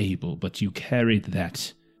 Not able, but you carried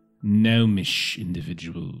that gnomish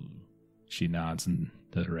individual. She nods in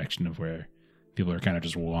the direction of where people are kind of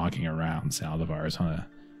just walking around Saldivar's, huh?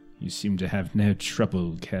 You seem to have no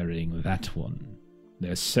trouble carrying that one.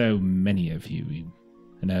 There's so many of you.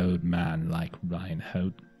 An old man like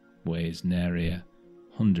Reinhold weighs nary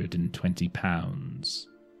 120 pounds.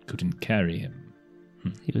 Couldn't carry him.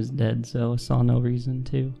 He was dead, so saw no reason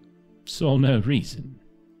to. Saw no reason.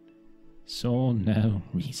 Saw no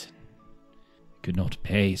reason. Could not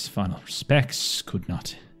pay his final respects, could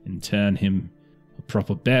not intern him a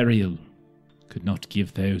proper burial, could not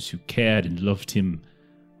give those who cared and loved him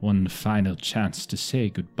one final chance to say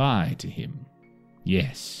goodbye to him.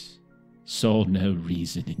 Yes, saw no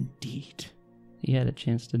reason indeed. He had a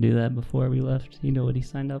chance to do that before we left. He knew what he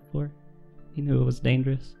signed up for. He knew it was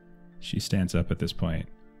dangerous. She stands up at this point.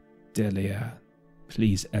 Delia,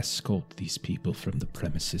 please escort these people from the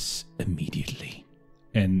premises immediately.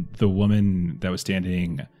 And the woman that was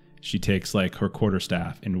standing, she takes like her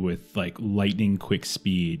quarterstaff, and with like lightning quick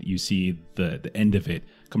speed, you see the end of it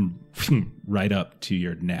come right up to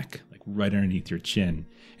your neck, like right underneath your chin.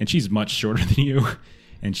 And she's much shorter than you.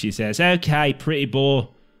 And she says, "Okay, pretty boy,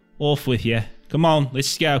 off with you. Come on,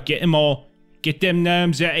 let's go. Get them all. Get them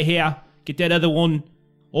gnomes out of here. Get that other one.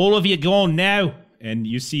 All of you gone now." And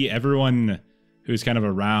you see everyone who's kind of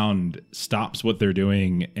around stops what they're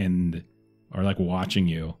doing and are like watching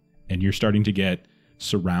you. And you're starting to get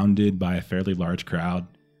surrounded by a fairly large crowd.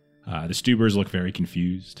 The Stubers look very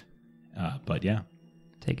confused. But yeah.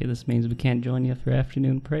 Take it this means we can't join you for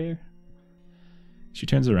afternoon prayer? She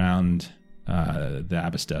turns around, the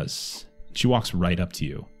abbess does. She walks right up to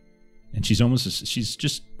you. And she's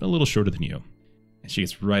just a little shorter than you. And she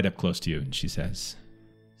gets right up close to you and she says,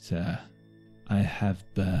 "Sir, I have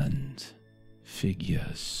burned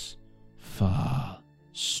figures far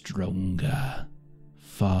stronger,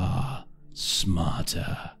 far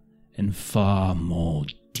smarter, and far more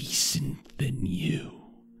decent than you.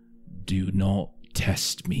 Do not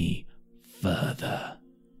test me further.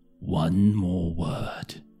 One more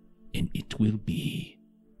word, and it will be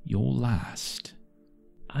your last."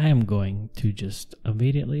 I am going to just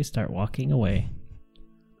immediately start walking away.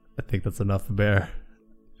 I think that's enough, Bear.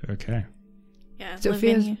 "Okay." Yeah,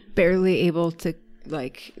 Sophia's Lavinia. barely able to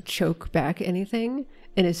like choke back anything,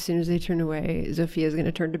 and as soon as they turn away, Sophia's going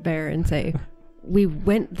to turn to Bear and say, "We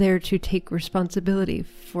went there to take responsibility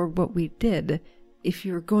for what we did, if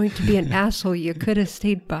you were going to be an asshole, you could have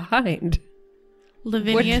stayed behind.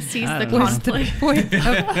 Lavinia sees the What's the conflict. point of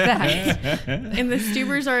that? And the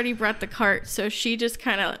Stubers already brought the cart, so she just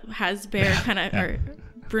kind of has Bear or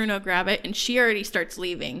Bruno grab it, and she already starts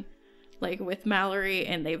leaving, like with Mallory,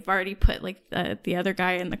 and they've already put like the other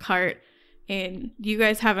guy in the cart, and you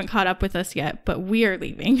guys haven't caught up with us yet, but we are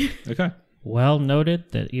leaving. Okay. Well noted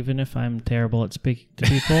that even if I'm terrible at speaking to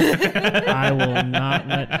people, I will not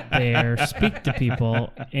let Bear speak to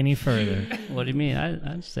people any further. What do you mean? I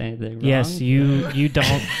didn't say anything wrong. Yes, you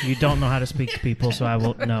don't know how to speak to people, so I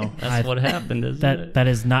will no. That's what happened, isn't it? That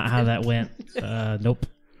is not how that went. Nope.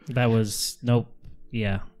 That was nope.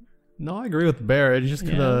 Yeah. No, I agree with Bear. You just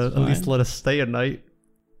could have that's at least fine. let us stay a night.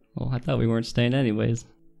 Well, I thought we weren't staying anyways.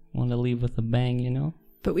 Want to leave with a bang, you know?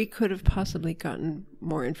 But we could have possibly gotten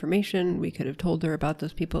more information. We could have told her about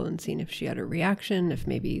those people and seen if she had a reaction, if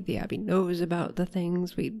maybe the Abbey knows about the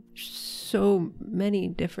things. So many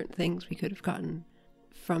different things we could have gotten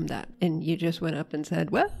from that. And you just went up and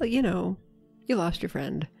said, well, you know, you lost your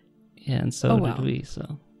friend. Yeah, and so Oh, did well. we,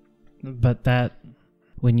 so. But that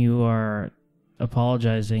when you are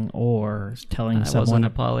apologizing or telling I someone wasn't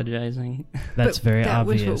apologizing. that's But very that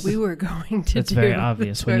obvious. was what we were going to That's do. very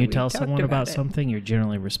obvious. That's When why you we tell talked someone about it. something, you're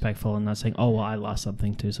generally respectful and not saying, "Oh, well, I lost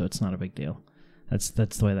something too, so it's not a big deal." That's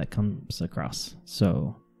the way that comes across.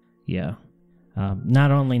 So, yeah. Not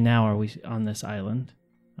only now are we on this island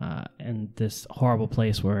and this horrible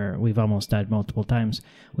place where we've almost died multiple times,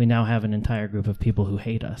 we now have an entire group of people who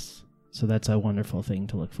hate us. So that's a wonderful thing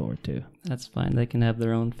to look forward to. That's fine. They can have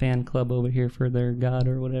their own fan club over here for their god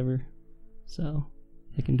or whatever. So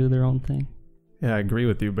they can do their own thing. Yeah, I agree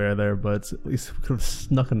with you, Bear, there, but at least we could have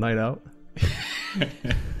snuck a night out. Could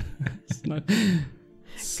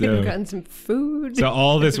have gotten some food. So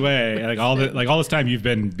all this way, all this time, you've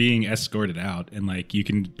been being escorted out, and like you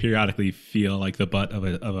can periodically feel like the butt of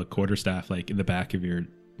a quarterstaff, like in the back of your,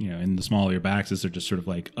 in the small of your backs, as they're just sort of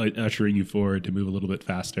like ushering you forward to move a little bit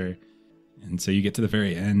faster. And so you get to the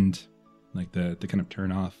very end, like the kind of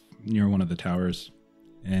turn off near one of the towers,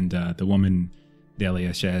 and the woman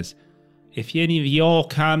Delia says, "If any of y'all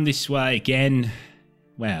come this way again,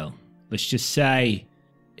 well, let's just say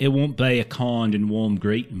it won't be a kind and warm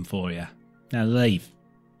greeting for you. Now leave.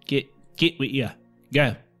 Get with you.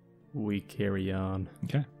 Go." We carry on.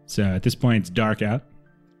 Okay. So at this point, it's dark out.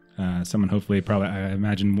 Someone hopefully, probably, I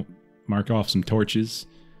imagine, mark off some torches.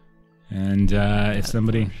 And if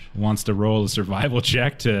somebody wants to roll a survival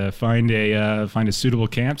check to find a suitable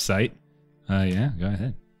campsite, yeah, go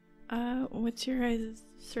ahead. What's your guys'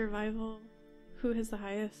 survival? Who has the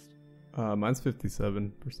highest? Mine's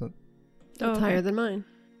 57%. That's higher than mine.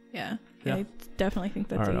 Yeah. Yeah. I definitely think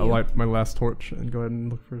that's All right, a I'll you. light my last torch and go ahead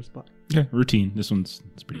and look for a spot. Okay. Routine. This one's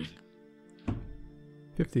it's pretty easy.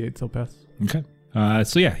 58, so pass. Okay.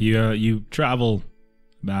 So yeah, you travel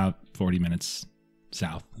about 40 minutes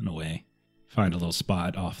south and away. Find a little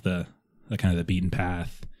spot off the kind of the beaten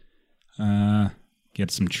path.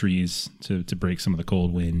 Get some trees to break some of the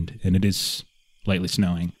cold wind, and it is lightly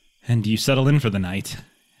snowing. And you settle in for the night.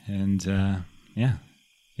 And yeah,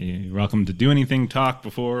 you're welcome to do anything, talk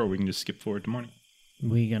before, or we can just skip forward to morning.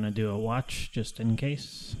 We gonna do a watch just in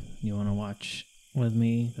case. You want to watch with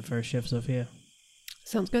me the first shift, Sophia?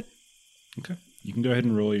 Sounds good. Okay. You can go ahead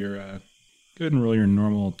and roll your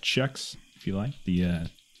normal checks if you like. The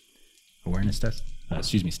awareness test.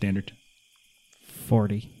 Standard.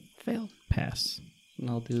 40. Failed. Pass. And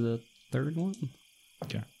I'll do the third one.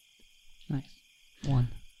 Okay. Nice. 1.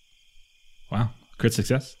 Wow. Crit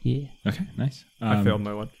success. Yeah. Okay. Nice. I failed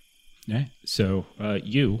my lunch. Yeah. So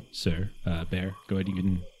you, sir, Bear, go ahead. You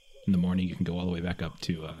can in the morning. You can go all the way back up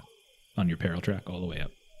to on your peril track, all the way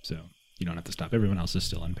up. So you don't have to stop. Everyone else is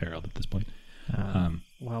still unperiled at this point.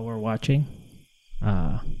 While we're watching,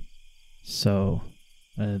 so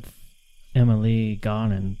Emily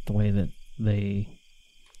gone and the way that they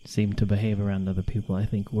seem to behave around other people, I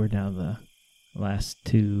think we're now the last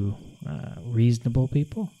two reasonable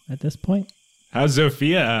people at this point. How's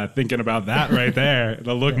Sophia thinking about that right there?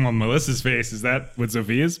 The look on Melissa's face, is that what the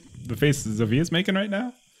face that Sophia's making right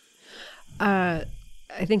now? I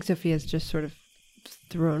think Sophia's just sort of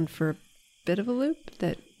thrown for a bit of a loop.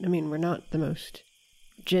 That, I mean, we're not the most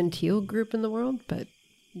genteel group in the world, but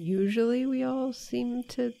usually we all seem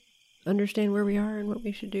to understand where we are and what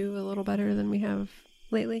we should do a little better than we have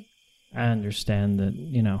lately. I understand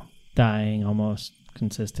that, dying almost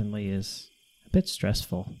consistently is a bit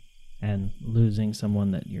stressful, and losing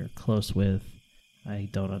someone that you're close with, I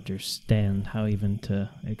don't understand how even to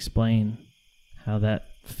explain how that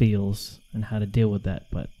feels and how to deal with that,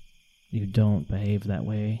 but you don't behave that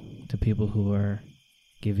way to people who are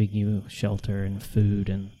giving you shelter and food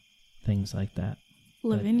and things like that.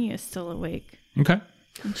 Lavinia is still awake. Okay.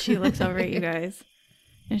 And she looks over at you guys.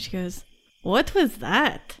 And she goes, "What was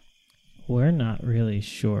that?" We're not really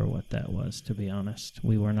sure what that was, to be honest.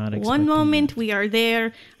 We were not expecting One moment that. we are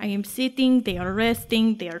there. I am sitting. They are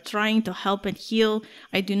resting. They are trying to help and heal.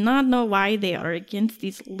 I do not know why they are against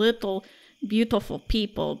these little beautiful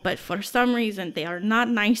people, but for some reason they are not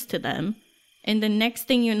nice to them. And the next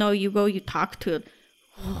thing you know, you talk to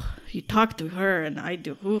her, and I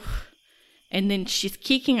do. And then she's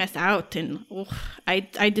kicking us out, and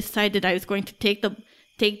I decided I was going to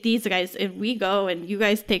take these guys, and we go, and you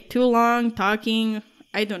guys take too long talking.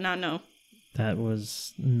 I do not know. That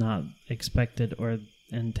was not expected or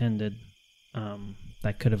intended.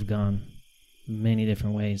 That could have gone many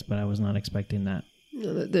different ways, but I was not expecting that.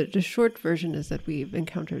 No, the short version is that we've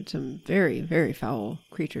encountered some very, very foul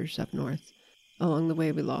creatures up north. Along the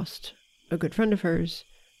way, we lost a good friend of hers.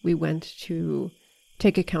 We went to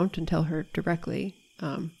take account and tell her directly,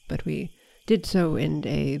 but we did so in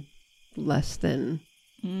a less than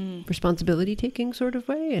responsibility-taking sort of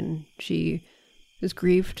way, and she was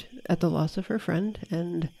grieved at the loss of her friend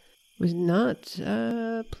and was not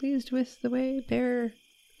pleased with the way Bear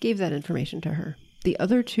gave that information to her. The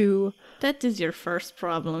other two... That is your first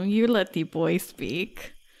problem. You let the boy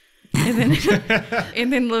speak. And then,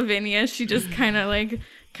 and then Lavinia, she just kind of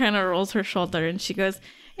rolls her shoulder and she goes,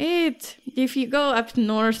 if you go up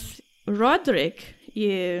north, Roderick,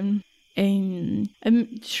 tree,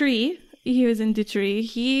 he was in the tree.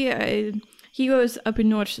 He goes up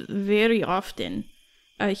north very often.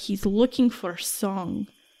 He's looking for a song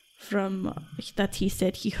that he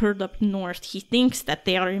said he heard up north. He thinks that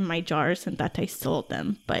they are in my jars and that I sold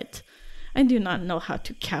them, but I do not know how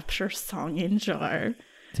to capture song in jar.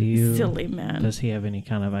 Silly man. Does he have any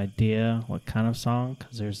kind of idea what kind of song?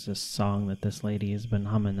 Because there's this song that this lady has been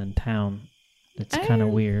humming in town. It's kind of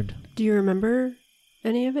weird. Do you remember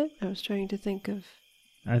any of it? I was trying to think of...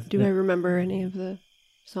 Do I remember any of the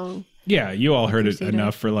song? Yeah, you all heard it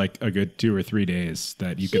enough for like a good 2 or 3 days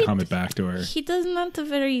that you could hum it back to her. He does not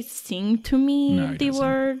very sing to me the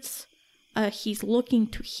words. He's looking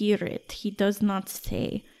to hear it. He does not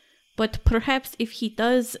say. But perhaps if he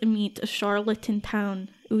does meet a Charlotte in town,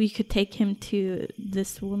 we could take him to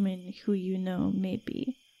this woman who you know,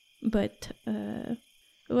 maybe. But,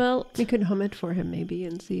 we could hum it for him maybe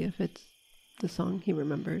and see if it's the song he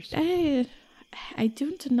remembers. I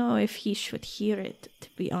don't know if he should hear it, to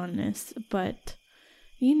be honest. But,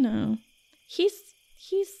 he's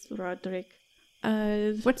Roderick.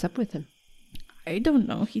 What's up with him? I don't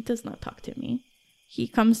know. He does not talk to me. He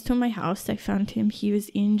comes to my house. I found him. He was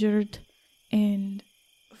injured and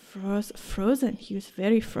frozen. He was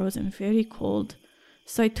very frozen, very cold.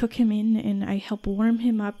 So I took him in and I help warm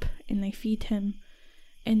him up and I feed him.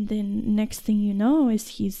 And then next thing you know is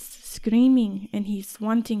he's screaming and he's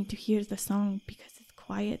wanting to hear the song because it's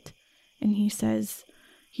quiet. And he says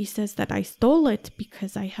that I stole it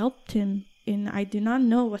because I helped him. And I do not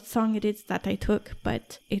know what song it is that I took,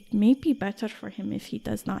 but it may be better for him if he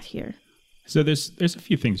does not hear. So there's a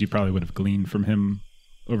few things you probably would have gleaned from him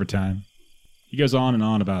over time. He goes on and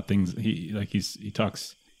on about things. He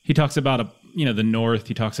talks about the north.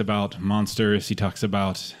 He talks about monsters. He talks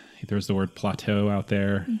about there's the word plateau out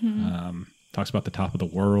there. Mm-hmm. Talks about the top of the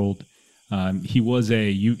world. He was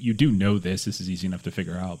you do know this. This is easy enough to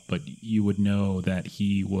figure out, but you would know that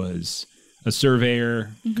he was a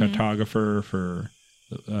surveyor, cartographer for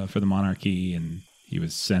the monarchy, and he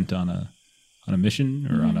was sent on a mission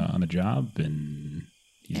or on a job, and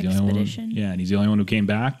he's Expedition. the only one. Yeah, and he's the only one who came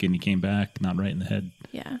back, and he came back not right in the head.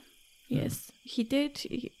 Yeah. Yes, he did.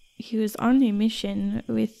 He was on a mission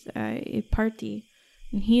with a party,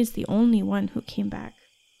 and he is the only one who came back.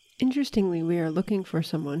 Interestingly, we are looking for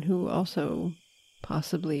someone who also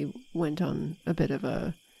possibly went on a bit of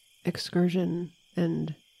a excursion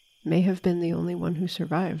and may have been the only one who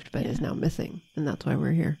survived, but is now missing, and that's why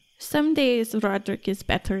we're here. Some days Roderick is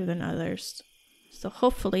better than others. So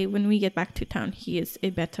hopefully when we get back to town, he is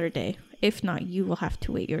a better day. If not, you will have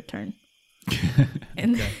to wait your turn.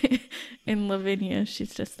 And in Lavinia,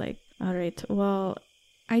 she's just like, all right, well,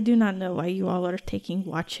 I do not know why you all are taking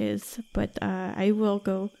watches, but I will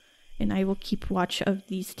go and I will keep watch of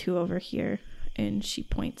these two over here. And she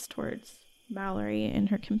points towards Mallory and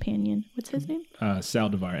her companion. What's his name?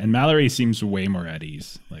 Saldivar. And Mallory seems way more at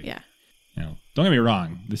ease. Don't get me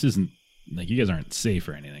wrong. This isn't like you guys aren't safe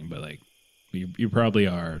or anything, but like you probably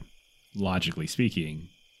are, logically speaking,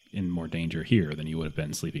 in more danger here than you would have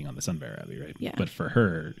been sleeping on the Sunbear Abbey, right? Yeah. But for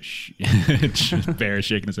her, Bear is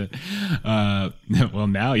shaking his head. Well,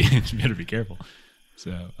 now you better be careful.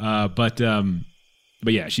 So,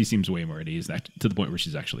 But yeah, she seems way more at ease to the point where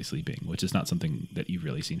she's actually sleeping, which is not something that you've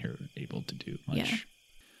really seen her able to do much.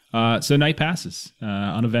 So night passes,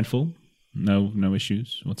 uneventful, no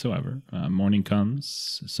issues whatsoever. Morning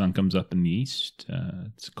comes, sun comes up in the east.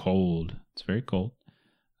 It's cold. It's very cold.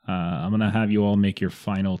 I'm going to have you all make your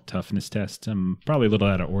final toughness test. I'm probably a little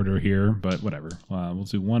out of order here, but whatever. We'll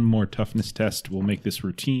do one more toughness test. We'll make this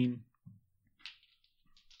routine.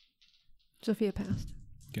 Sophia passed.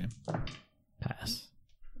 Okay. Pass.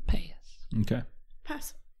 Okay.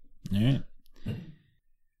 Pass. All right.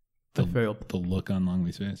 I failed. The look on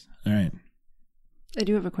Longley's face. All right. I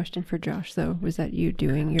do have a question for Josh, though. Was that you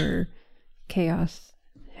doing your chaos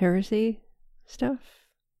heresy stuff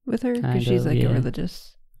with her? Kind Because she's of, like a yeah.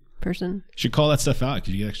 religious person. Should call that stuff out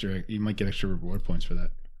because you might get extra reward points for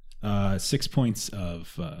that. 6 points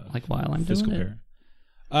of Like while I'm physical doing it.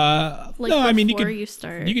 power. Like No, I mean you before could you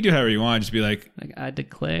start. you could do however you want. Just be like, Like I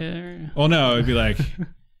declare. well, no, it'd be like,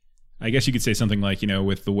 I guess you could say something like,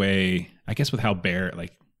 with the way, I guess with how Bear,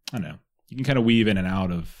 like, I don't know, you can kind of weave in and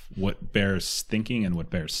out of what Bear's thinking and what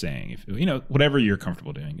Bear's saying. If whatever you're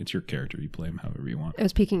comfortable doing, it's your character. You play him however you want. I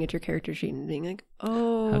was peeking at your character sheet and being like,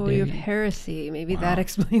 oh, dare you have you. heresy. Maybe Wow. that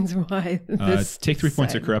explains why this Take 3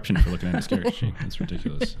 points of side- corruption for looking at his character sheet. That's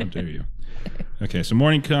ridiculous. How dare you? Okay, so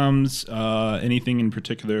morning comes. Anything in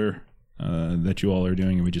particular that you all are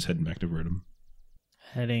doing, and we just heading back to Verdum?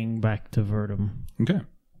 Heading back to Verdum. Okay.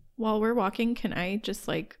 While we're walking, can I just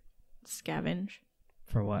like scavenge?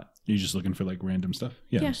 For what? You just looking for like random stuff?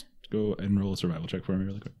 Yeah. Yeah. Just go and roll a survival check for me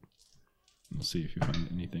really quick. We'll see if you find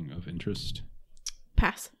anything of interest.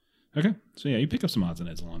 Pass. Okay. So yeah, you pick up some odds and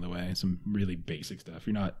ends along the way, some really basic stuff.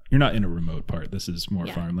 You're not in a remote part. This is more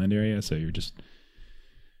Yeah. farmland area, so you're just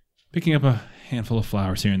picking up a handful of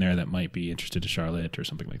flowers here and there that might be interested to Charlotte or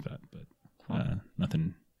something like that. But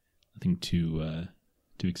nothing too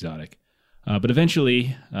exotic. But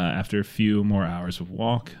eventually, after a few more hours of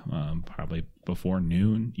walk, probably before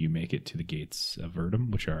noon, you make it to the gates of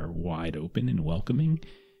Verdum, which are wide open and welcoming.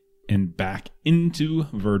 And back into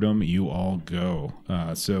Verdum you all go.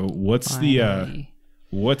 So what's Finally.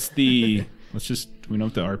 we don't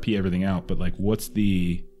have to RP everything out, but like what's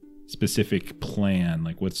the specific plan?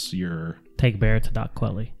 Like what's your... Take Bear to Doc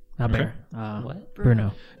Quelly. Not Okay. Bear. What?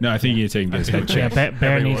 Bruno. No, I think you need to take his head Yeah, check.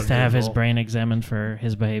 Bear needs Everyone's to have his involved. brain examined for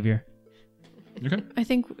his behavior. Okay. I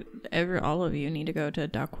think all of you need to go to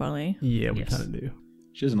Doc Welly. Yeah, we Yes. kind of do.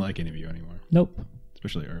 She doesn't like any of you anymore, Nope.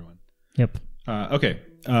 especially Erwin. Yep. Okay.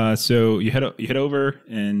 So you head over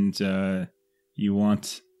and you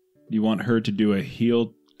want her to do a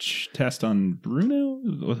heal test on Bruno?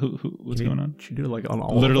 What's going on? Should do it like on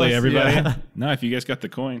all Literally of us? everybody? Yeah. No, if you guys got the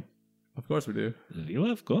coin. Of course we do. You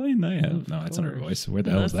have coin? I have. No, that's not her voice. Where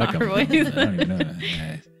the hell is that That's coming not from? her I don't even know.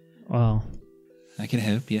 Yeah. Well, I can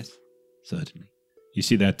help, yes. Certainly. You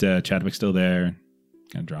see that Chadwick's still there,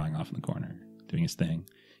 kind of drawing off in the corner, doing his thing.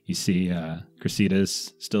 You see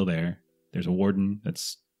Cressida's still there. There's a warden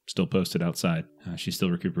that's still posted outside. She's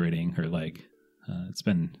still recuperating her leg.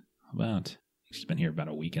 She's been here about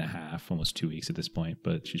a week and a half, almost 2 weeks at this point,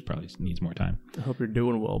 but she's probably needs more time. I hope you're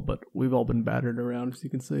doing well, but we've all been battered around, as you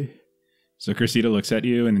can see. So Cressida looks at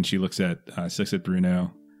you, and then she looks at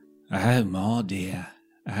Bruno. Oh, my dear.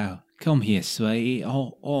 Oh, come here, sweetie.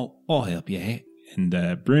 I'll help you.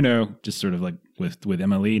 And Bruno, just sort of like with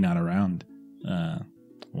Emily not around,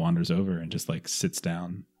 wanders over and just like sits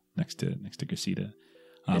down next to Cressida.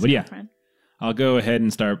 His But yeah, girlfriend. I'll go ahead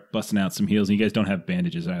and start busting out some heals. And you guys don't have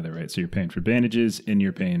bandages either, right? So you're paying for bandages and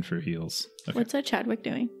you're paying for heals. Okay. What's Chadwick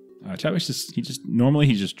doing? Chadwick's normally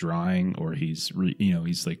he's just drawing or he's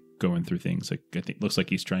he's like going through things. Like I think looks like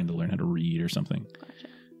he's trying to learn how to read or something. Gotcha.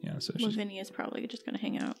 Yeah. So it's just, Lavinia is probably just going to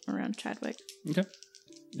hang out around Chadwick. okay.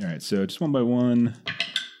 All right. So just one by one.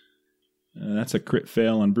 That's a crit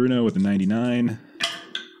fail on Bruno with a 99.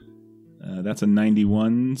 That's a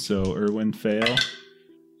 91. So Erwin fail.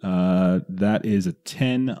 That is a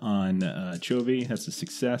 10 on Chovy. That's a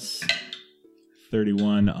success.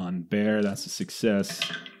 31 on Bear. That's a success.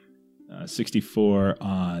 64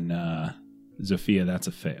 on Zofia. That's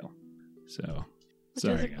a fail. So, What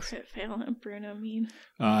sorry, does a guys. crit fail on Bruno mean?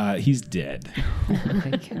 He's dead.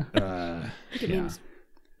 Like, It means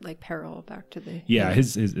like peril back to the. Yeah,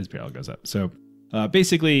 his peril goes up. So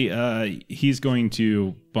basically, he's going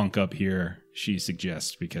to bunk up here, she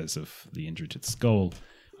suggests, because of the injury to the skull.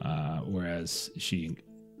 Whereas she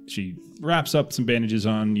wraps up some bandages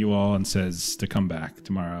on you all and says to come back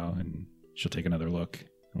tomorrow and she'll take another look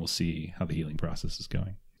and we'll see how the healing process is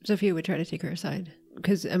going. Sophia would try to take her aside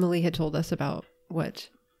because Emily had told us about what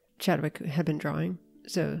Chadwick had been drawing.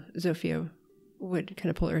 So Sophia would kind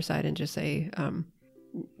of pull her aside and just say,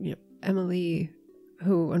 Emily,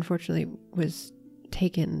 who unfortunately was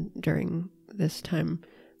taken during this time,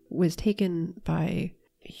 was taken by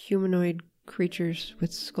humanoid creatures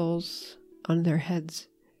with skulls on their heads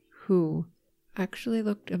who actually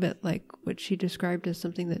looked a bit like what she described as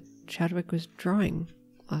something that Chadwick was drawing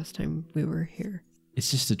last time we were here.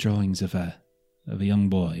 It's just the drawings of a young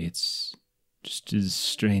boy. It's just his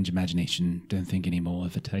strange imagination. Don't think any more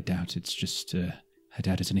of it. I doubt it's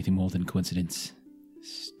anything more than coincidence.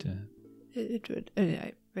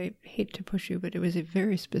 I hate to push you, but it was a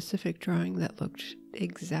very specific drawing that looked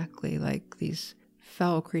exactly like these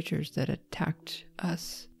foul creatures that attacked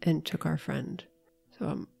us and took our friend. So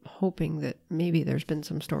I'm hoping that maybe there's been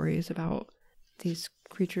some stories about these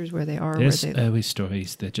creatures where they are. There's where they always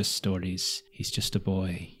stories. They're just stories. He's just a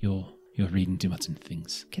boy. You're reading too much into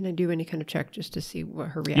things. Can I do any kind of check just to see what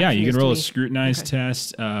her reaction is? Yeah, you can roll a to me? scrutinize Okay.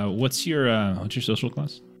 test. What's your social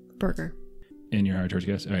class? Burger. And your hard charge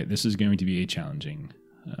guess? All right, this is going to be a challenging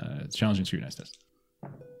scrutinize test.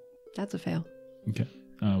 That's a fail. Okay.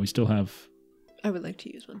 We still have... I would like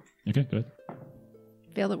to use one. Okay, go ahead.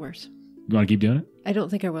 Failed it worse. You want to keep doing it? I don't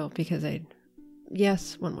think I will because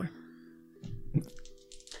yes, one more.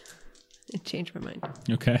 I changed my mind.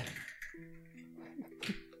 Okay.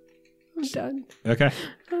 I'm done. Okay.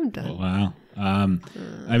 I'm done. Wow.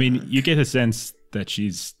 I mean, you get a sense that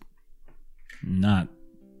she's not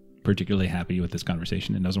particularly happy with this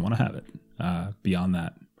conversation and doesn't want to have it. Beyond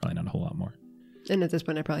that, probably not a whole lot more. And at this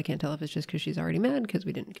point, I probably can't tell if it's just because she's already mad because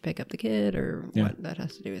we didn't pick up the kid or what that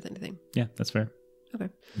has to do with anything. Yeah, that's fair. Okay.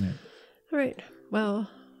 Yeah. All right. Well,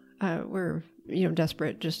 we're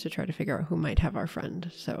desperate just to try to figure out who might have our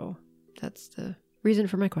friend. So that's the reason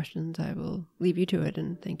for my questions. I will leave you to it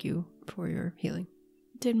and thank you for your healing.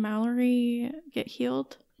 Did Mallory get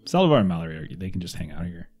healed? Saldivar and Mallory, they can just hang out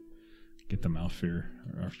here. Get them off your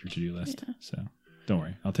to-do list. Yeah. So don't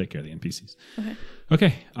worry. I'll take care of the NPCs. Okay.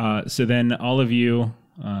 Okay. So then all of you,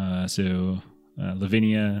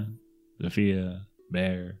 Lavinia, Sophia,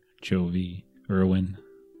 Bear, Chovy, Irwin,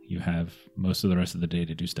 you have most of the rest of the day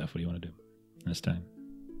to do stuff. What do you want to do this time?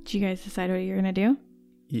 Did you guys decide what you're going to do?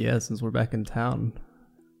 Yeah, since we're back in town,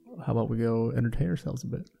 how about we go entertain ourselves a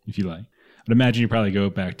bit? If you like. I'd imagine you probably go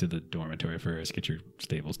back to the dormitory first, get your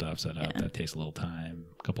stable stuff set up. Yeah. That takes a little time.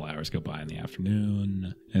 A couple hours go by in the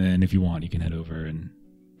afternoon. And then if you want, you can head over and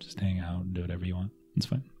just hang out and do whatever you want. It's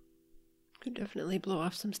fine. Could definitely blow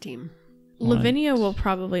off some steam. Lavinia will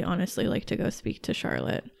probably honestly like to go speak to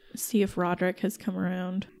Charlotte, see if Roderick has come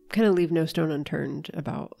around. Kind of leave no stone unturned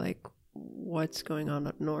about what's going on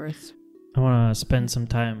up north. I want to spend some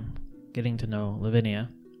time getting to know Lavinia,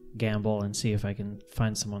 gamble, and see if I can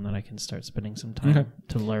find someone that I can start spending some time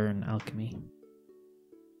to learn alchemy.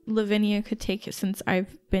 Lavinia could take it, since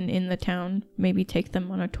I've been in the town, maybe take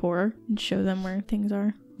them on a tour and show them where things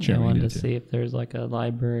are. Sure, I we can wanted do to that too. see if there's like a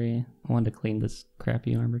library. I wanted to clean this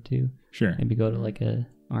crappy armor too. Sure. Maybe go to like a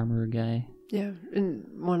armor guy. Yeah, and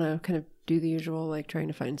want to kind of do the usual, trying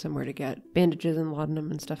to find somewhere to get bandages and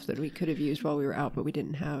laudanum and stuff that we could have used while we were out, but we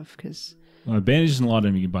didn't have because... Bandages and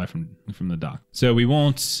laudanum you can buy from the dock. So we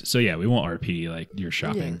won't RP like your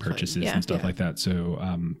shopping it's fine. purchases Yeah. and stuff Yeah. like that.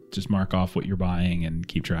 So just mark off what you're buying and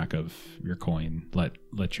keep track of your coin. Let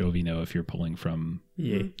Chovy know if you're pulling from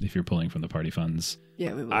the party funds.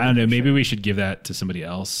 Yeah, we will. I don't know. for Maybe sure. we should give that to somebody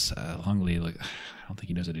else. Longley, I don't think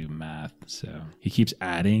he knows how to do math, so he keeps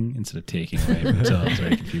adding instead of taking away. So it's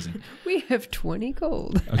very confusing. We have 20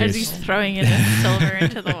 gold. Okay, As he's throwing in his silver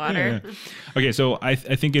into the water. Okay, so I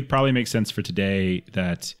think it probably makes sense for today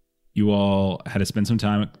that you all had to spend some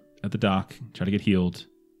time at the dock, try to get healed,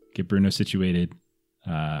 get Bruno situated.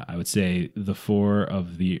 I would say the 4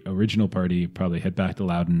 of the original party probably head back to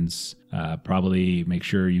Loudon's, probably make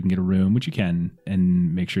sure you can get a room, which you can,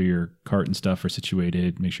 and make sure your cart and stuff are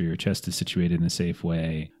situated, make sure your chest is situated in a safe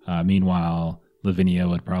way. Meanwhile, Lavinia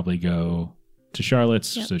would probably go to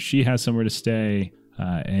Charlotte's, so she has somewhere to stay.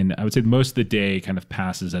 And I would say most of the day kind of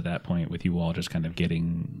passes at that point with you all just kind of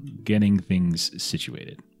getting things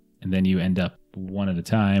situated. And then you end up one at a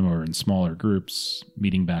time or in smaller groups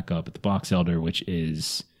meeting back up at the Box Elder, which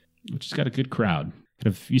has got a good crowd.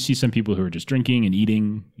 Kind of, you see some people who are just drinking and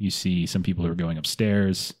eating. You see some people who are going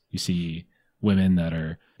upstairs. You see women that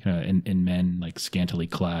are kind of in men scantily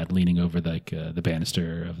clad, leaning over the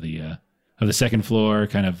banister of the second floor,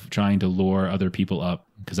 kind of trying to lure other people up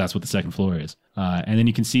because that's what the second floor is. And then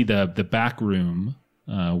you can see the back room.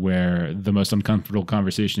 Where the most uncomfortable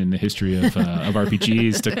conversation in the history of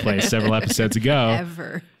RPGs took place several episodes ago.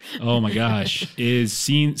 Ever. Oh my gosh,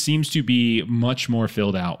 seems to be much more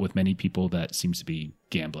filled out with many people that seems to be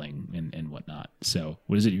gambling and whatnot. So,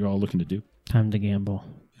 what is it you're all looking to do? Time to gamble.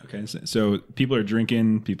 Okay, so people are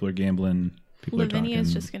drinking, people are gambling. People are Lavinia talking.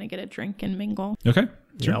 is just going to get a drink and mingle. Okay.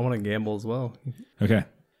 Yeah, I want to gamble as well. Okay.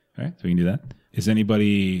 All right. So we can do that. Is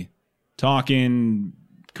anybody talking,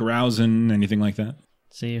 carousing, anything like that?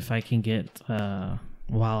 See if I can get,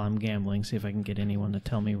 while I'm gambling, see if I can get anyone to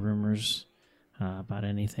tell me rumors about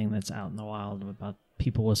anything that's out in the wild, about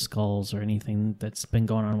people with skulls or anything that's been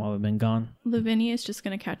going on while we've been gone. Lavinia is just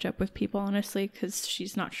going to catch up with people, honestly, because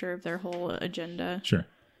she's not sure of their whole agenda. Sure.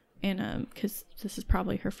 And because this is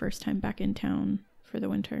probably her first time back in town for the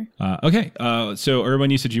winter. Okay. So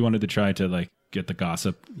Erwin, you said you wanted to try to like get the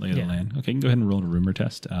gossip lay of the Yeah. land. Okay, you can go ahead and roll a rumor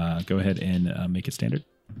test. Go ahead and make it standard.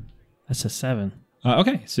 That's a 7.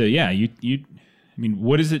 Okay. So yeah, you. I mean,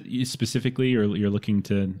 what is it specifically you're looking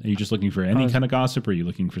to? Are you just looking for any kind of gossip, or are you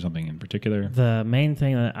looking for something in particular? The main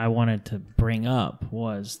thing that I wanted to bring up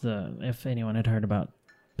was if anyone had heard about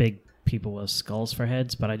big people with skulls for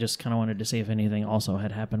heads, but I just kind of wanted to see if anything also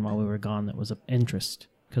had happened while we were gone that was of interest.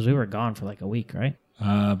 Because we were gone for like a week, right?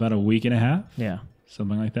 About a week and a half, Yeah.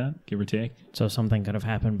 something like that, give or take. So something could have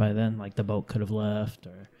happened by then, like the boat could have left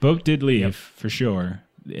or... Boat did leave Yep. for sure.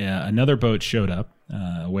 Yeah, another boat showed up,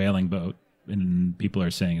 a whaling boat, and people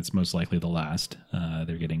are saying it's most likely the last.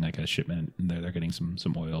 They're getting like a shipment, and they're getting some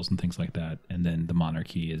oils and things like that. And then the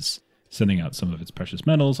monarchy is sending out some of its precious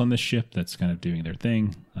metals on this ship that's kind of doing their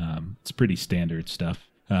thing. It's pretty standard stuff.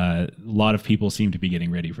 A lot of people seem to be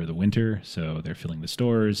getting ready for the winter, so they're filling the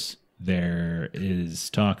stores. There is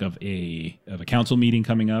talk of a council meeting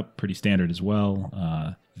coming up, pretty standard as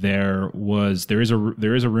well. There is a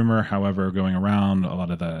rumor, however, going around. A lot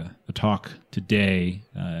of the talk today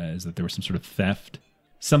is that there was some sort of theft.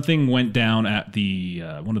 Something went down at the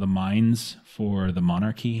one of the mines for the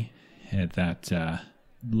monarchy that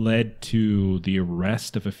led to the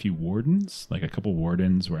arrest of a few wardens. Like a couple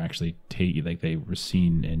wardens were actually they were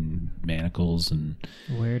seen in manacles and.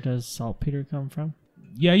 Where does saltpeter come from?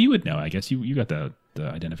 Yeah, you would know. I guess you got the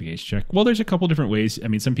identification check. Well, there's a couple different ways. I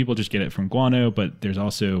mean, some people just get it from guano, but there's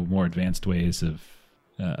also more advanced ways of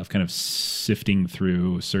kind of sifting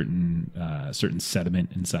through certain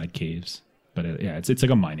sediment inside caves. But it's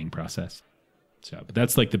like a mining process. So, but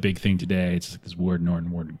that's like the big thing today. It's like this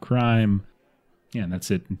warden crime. Yeah, and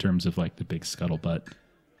that's it in terms of like the big scuttlebutt.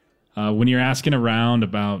 When you're asking around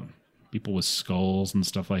about people with skulls and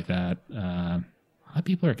stuff like that, a lot of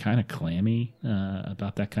people are kind of clammy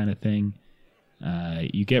about that kind of thing.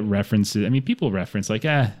 You get references. I mean, people reference like,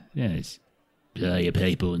 it's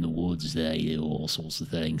people in the woods. They do all sorts of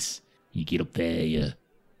things. You get up there,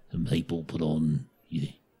 and people put on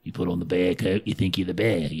you put on the bear coat. You think you're the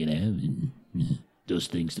bear, and does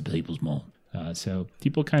things to people's mind. So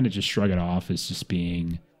people kind of just shrug it off as just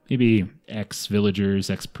being maybe ex-villagers,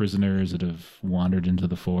 ex-prisoners that have wandered into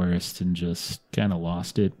the forest and just kind of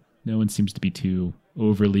lost it. No one seems to be too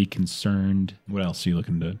overly concerned. What else are you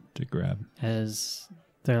looking to grab? There was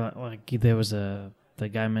the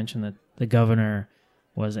guy mentioned that the governor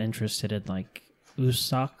was interested in like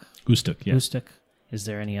Ustak. Yeah. Ustak. Is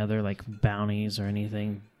there any other like bounties or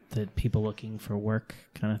anything that people looking for work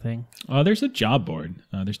kind of thing? There's a job board.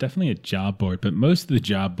 There's definitely a job board, but most of the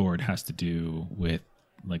job board has to do with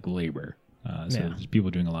like labor. There's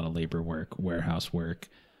people doing a lot of labor work, warehouse work,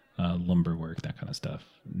 lumber work, that kind of stuff.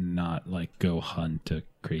 Not like go hunt a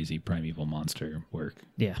crazy primeval monster work.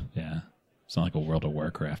 Yeah. Yeah. It's not like a World of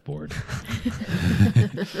Warcraft board.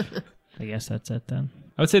 I guess that's it then.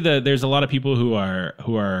 I would say that there's a lot of people who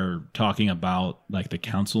are talking about like the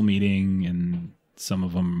council meeting, and some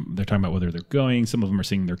of them they're talking about whether they're going. Some of them are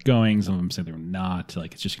saying they're going. Some of them say they're not.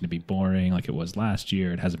 Like it's just going to be boring, like it was last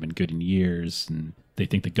year. It hasn't been good in years, and they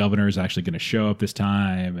think the governor is actually going to show up this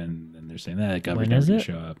time, and they're saying that the governor's When is never going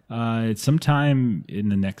to it? show up. It's sometime in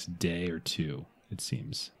the next day or two, it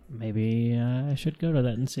seems. Maybe I should go to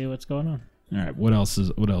that and see what's going on. All right, what else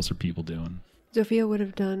are people doing? Zofia would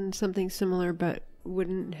have done something similar, but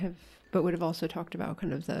would have also talked about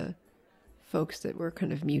kind of the folks that were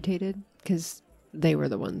kind of mutated, because they were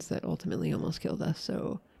the ones that ultimately almost killed us.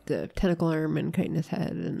 So the tentacle arm and chitinous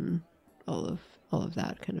head and all of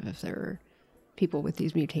that, kind of if there were people with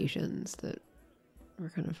these mutations that were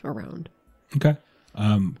kind of around. Okay.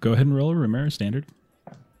 Go ahead and roll a rumor standard.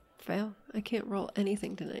 Fail. I can't roll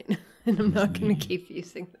anything tonight, and I'm not going to keep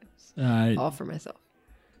using those all for myself.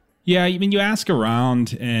 Yeah, I mean, you ask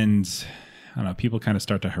around, and I don't know, people kind of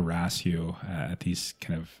start to harass you at these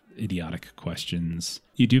kind of idiotic questions.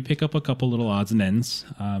 You do pick up a couple little odds and ends.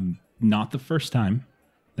 Not the first time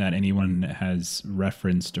that anyone has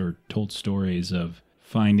referenced or told stories of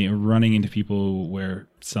running into people where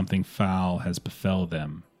something foul has befell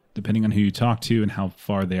them. Depending on who you talk to and how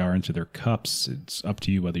far they are into their cups, it's up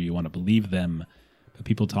to you whether you want to believe them. But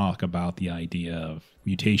people talk about the idea of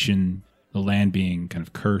mutation, the land being kind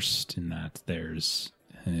of cursed in that there's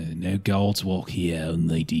no gods walk here,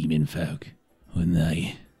 only demon folk. When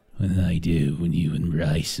they do, when you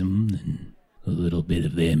embrace them, then a little bit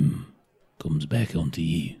of them comes back onto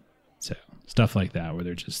you. So stuff like that, where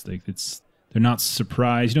they're just like they're not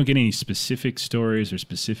surprised. You don't get any specific stories or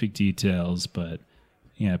specific details, but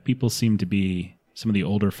yeah, people seem to be, some of the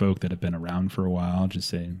older folk that have been around for a while, just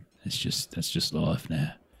saying that's just life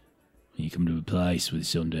now. When you come to a place where the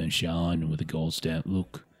sun don't shine and where the gods don't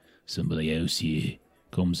look, somebody else here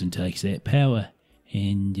comes and takes that power.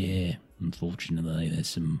 And unfortunately, there's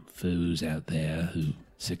some fools out there who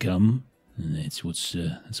succumb, and that's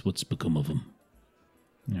what's become of them.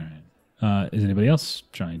 All right. Is anybody else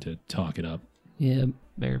trying to talk it up? Yeah,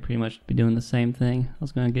 Bear pretty much be doing the same thing. I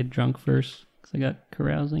was going to get drunk first because I got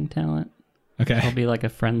carousing talent. Okay. I'll be like a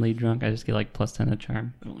friendly drunk. I just get like +10 to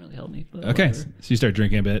charm. It won't really help me. But Okay, whatever. so you start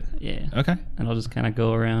drinking a bit. Yeah. Okay. And I'll just kind of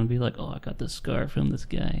go around and be like, oh, I got this scar from this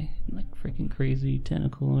guy. Like freaking crazy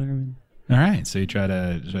tentacle arm. All right, so you try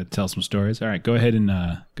to tell some stories. All right, go ahead and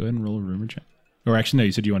roll a rumor check. Or actually, no,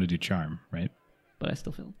 you said you want to do charm, right? But I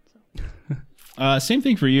still feel Same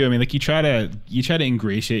thing for you. I mean, like you try to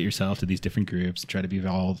ingratiate yourself to these different groups, try to be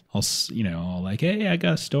all like, hey, I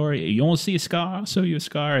got a story. You want to see a scar? I'll show you a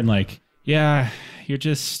scar. And like, yeah,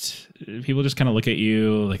 people just kind of look at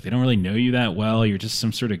you like they don't really know you that well. You're just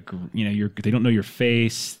some sort of, they don't know your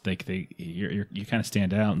face. Like you kind of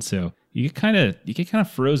stand out, and so you get kind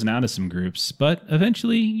of frozen out of some groups. But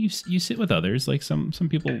eventually, you sit with others. Like some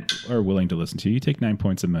people are willing to listen to you. You take 9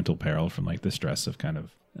 points of mental peril from like the stress of kind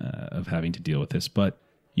of having to deal with this. But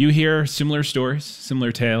you hear similar stories,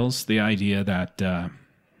 similar tales. The idea that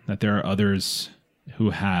there are others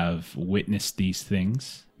who have witnessed these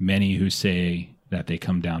things. Many who say that they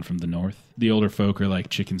come down from the north. The older folk are like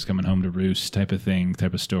chickens coming home to roost type of thing,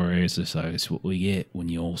 type of story. It's what we get when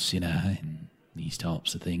you're sinner and these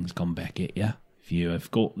types of things come back at you. If you have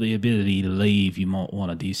got the ability to leave, you might want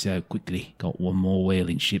to do so quickly. Got one more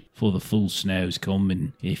whaling ship before the full snow's come,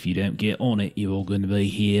 and if you don't get on it, you're all going to be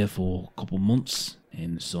here for a couple months,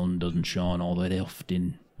 and the sun doesn't shine all that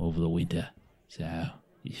often over the winter. So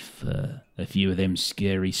if a few of them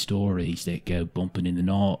scary stories that go bumping in the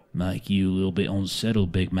night make you a little bit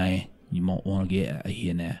unsettled, big man, you might want to get out of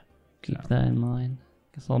here now. keep that in mind.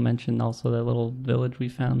 Guess I'll mention also that little village we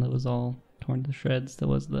found that was all torn to shreds. That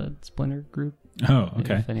was the Splinter group. Oh,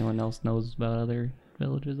 Maybe okay. if anyone else knows about other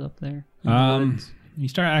villages up there. You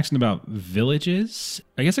start asking about villages.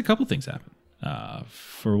 I guess a couple things happen.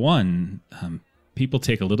 For one, people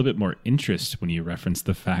take a little bit more interest when you reference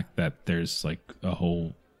the fact that there's like a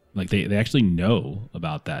whole, like they actually know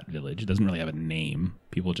about that village. It doesn't really have a name.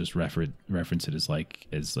 People just reference it as like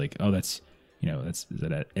oh, that's is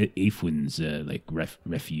that Aifwin's like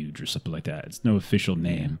refuge or something like that. It's no official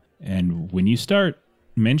name. And when you start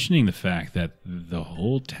mentioning the fact that the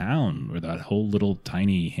whole town or that whole little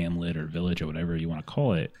tiny hamlet or village or whatever you want to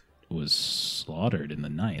call it was slaughtered in the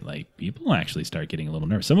night, like people actually start getting a little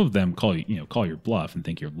nervous. Some of them call your bluff and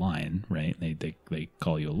think you're lying, right? They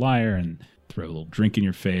call you a liar and throw a little drink in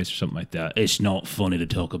your face or something like that. It's not funny to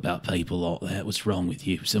talk about people like that. What's wrong with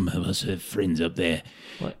you? Some of us have friends up there.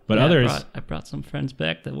 But others, I brought some friends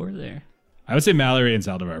back that were there. I would say Mallory and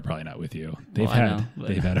Zaldivar are probably not with you. They've had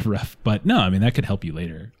a rough, but no, I mean that could help you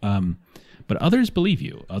later. But others believe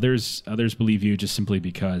you. Others believe you just simply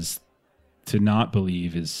because to not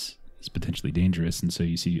believe is potentially dangerous, and so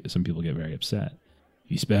you see some people get very upset. Have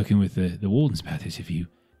you spoken with the wardens about this? Have you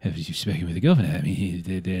spoken with the governor? I mean,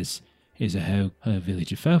 there's a whole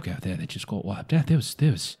village of folk out there that just got wiped out. There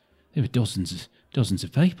were dozens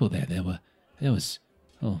of people there. There was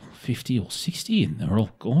 50 or 60, and they're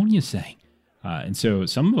all gone, you're saying. And so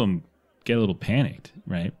some of them get a little panicked,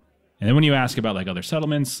 right? And then when you ask about like other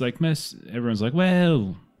settlements, like everyone's like,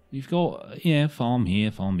 well, you've got farm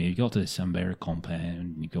here. You've got the Sunbury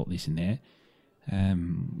compound. You've got this and that.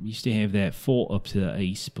 Used to have that fort up to the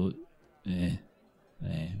east, but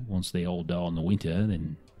once they all died in the winter,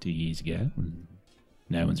 then 2 years ago, and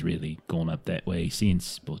no one's really gone up that way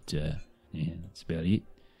since. But that's about it.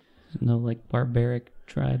 No like barbaric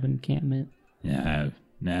tribe encampment. No,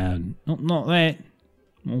 not that.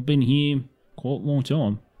 I've been here quite a long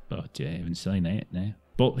time, but I haven't seen that now.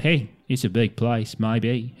 But hey, it's a big place,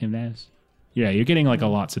 maybe. Who knows? Yeah, you're getting like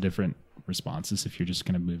lots of different responses if you're just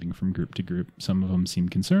kind of moving from group to group. Some of them seem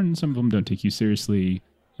concerned, some of them don't take you seriously.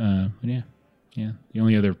 Yeah. The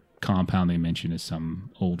only other compound they mention is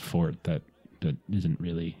some old fort that isn't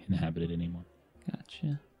really inhabited anymore.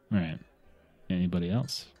 Gotcha. All right. Anybody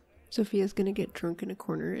else? Sophia's gonna get drunk in a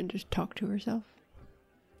corner and just talk to herself.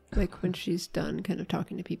 Like when she's done kind of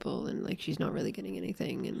talking to people and like she's not really getting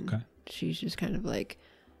anything and she's just kind of like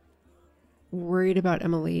worried about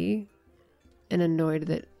Emily and annoyed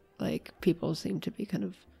that like people seem to be kind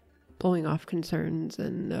of blowing off concerns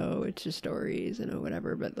and no, it's just stories and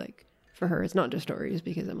whatever. But like for her, it's not just stories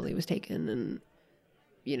because Emily was taken and,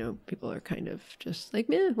 you know, people are kind of just like,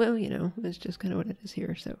 meh, well, you know, it's just kind of what it is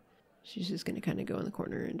here. So she's just going to kind of go in the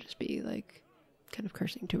corner and just be like kind of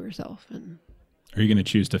cursing to herself. And Are you going to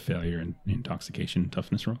choose to fail your intoxication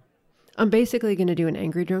toughness roll? I'm basically going to do an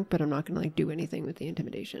angry drunk, but I'm not going to like do anything with the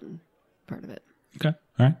intimidation part of it. Okay.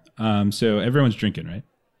 All right. So everyone's drinking, right?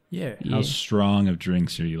 Yeah. How strong of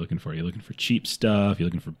drinks are you looking for? Are you looking for cheap stuff? You're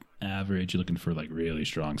looking for average? You're looking for like really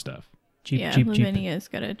strong stuff? Cheap, Yeah, cheap. Lavinia's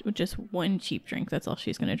got just one cheap drink. That's all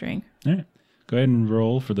she's gonna drink. All right. Go ahead and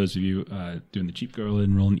roll. For those of you doing the cheap, go ahead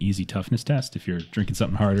and roll an easy toughness test. If you're drinking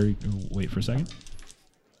something harder, you can wait for a second.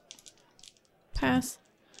 Pass.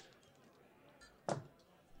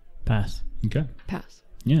 Pass. Okay. Pass.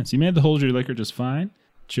 Yeah, so you made the hold your liquor just fine.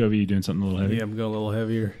 Chovy, you doing something a little heavy? Yeah, I'm going a little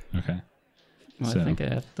heavier. Okay. Well, So- I think I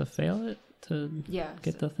have to fail it to Yeah.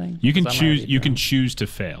 get the thing. You can 'Cause I'm choose. already You can drunk. choose to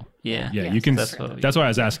fail. Yeah. Yeah, Yes, you can. that's what- That's why I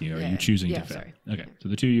was asking you. Are Yeah. you choosing Yeah, to fail? sorry. Okay. So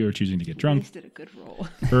the two of you are choosing to get At drunk. least did a good roll.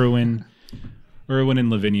 Erwin and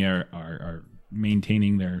Lavinia are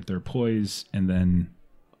maintaining their poise, and then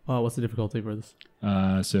What's the difficulty for this?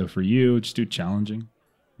 so for you, just do challenging,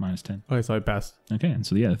 -10. Okay, so I passed. Okay, and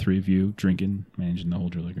so yeah, the three of you drinking, managing to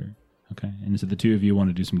hold your liquor. Okay, and so the two of you want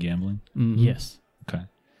to do some gambling. Yes. Okay,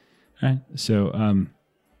 all right. So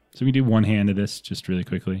so we can do one hand of this just really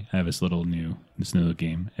quickly. I have this new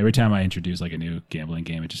game. Every time I introduce like a new gambling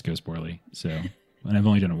game, it just goes poorly. So and I've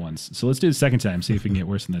only done it once. So let's do it the second time. See if we can get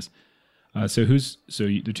worse than this.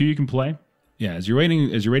 The two you can play. Yeah, as you're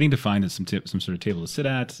waiting to find some sort of table to sit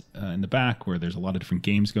at in the back where there's a lot of different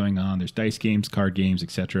games going on. There's dice games, card games,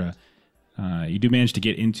 etc. You do manage to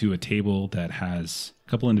get into a table that has a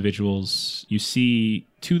couple individuals. You see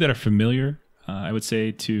two that are familiar, I would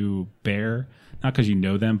say, to Bear. Not because you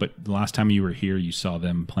know them, but the last time you were here, you saw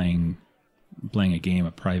them playing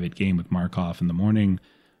a private game with Markov in the morning.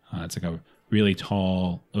 It's like a really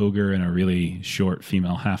tall ogre and a really short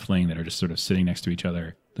female halfling that are just sort of sitting next to each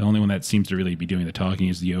other. The only one that seems to really be doing the talking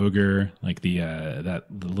is the ogre. Like the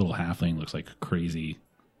little halfling looks like crazy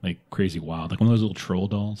wild, like one of those little troll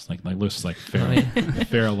dolls. Like looks like feral,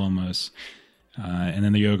 feral almost. And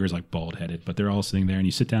then the ogre's like bald headed, but they're all sitting there. And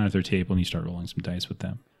you sit down at their table and you start rolling some dice with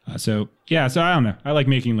them. So I don't know. I like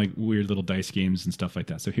making like weird little dice games and stuff like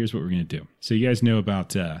that. So here's what we're gonna do. So you guys know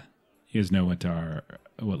about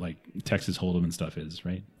what like Texas Hold'em and stuff is,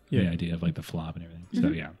 right? Yeah. The idea of like the flop and everything. So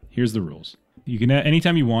yeah, here's the rules. You can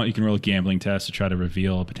anytime you want, you can roll a gambling test to try to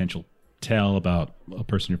reveal a potential tell about a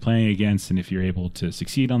person you're playing against, and if you're able to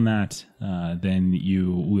succeed on that, then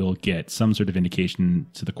you will get some sort of indication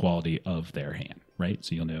to the quality of their hand, right?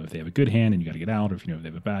 So you'll know if they have a good hand and you got to get out, or if you know if they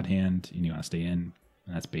have a bad hand and you want to stay in.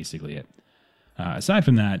 And that's basically it. Aside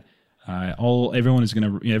from that, everyone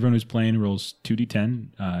who's playing rolls 2d10,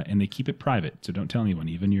 and they keep it private, so don't tell anyone,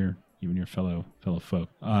 even your fellow folk.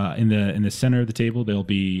 In the center of the table, there'll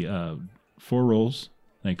be 4 rolls,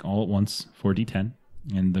 like all at once, 4d10,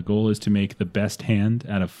 and the goal is to make the best hand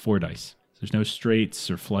out of 4 dice. So there's no straights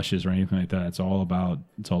or flushes or anything like that. It's all about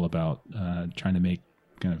trying to make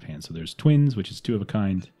kind of hands. So there's twins, which is 2 of a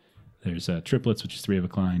kind. There's triplets, which is 3 of a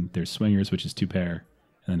kind. There's swingers, which is 2 pair.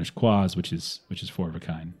 And then there's quads, which is 4 of a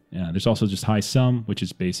kind. There's also just high sum, which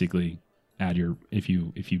is basically if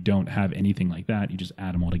you don't have anything like that, you just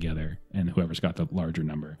add them all together, and whoever's got the larger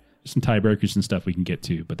number. There's some tiebreakers and stuff we can get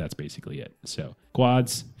to, but that's basically it. So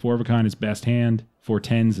quads, 4 of a kind is best hand. 4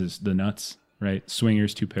 tens is the nuts, right?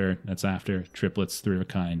 Swingers, 2 pair, that's after. Triplets, 3 of a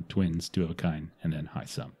kind. Twins, 2 of a kind, and then high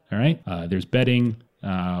sum. All right. There's betting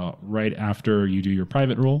right after you do your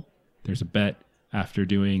private roll. There's a bet after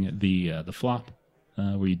doing the flop.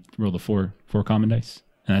 We roll the four common dice,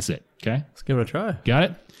 and that's it. Okay, Let's give it a try. got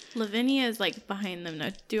it. Lavinia is like behind them now.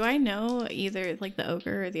 Do I know either like the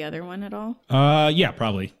ogre or the other one at all? Yeah,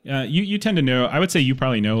 probably. You tend to know. I would say you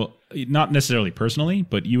probably know, not necessarily personally,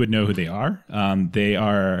 but you would know who they are. They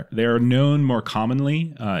are known more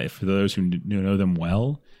commonly for those who know them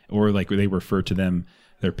well, or like they refer to them.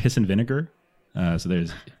 They're piss and vinegar. So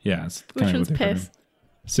there's it's Which kind of one's what they're piss?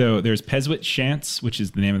 So there's Peswit Shantz, which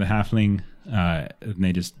is the name of the halfling, and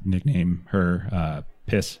they just nickname her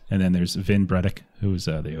Piss. And then there's Vin Breddick, who's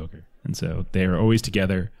the ogre. And so they are always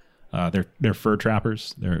together. They're fur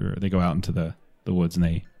trappers. They go out into the woods, and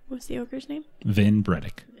they What's the ogre's name? Vin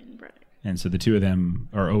Breddick. Vin Breddick. And so the two of them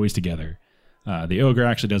are always together. The ogre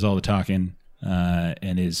actually does all the talking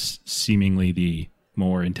and is seemingly the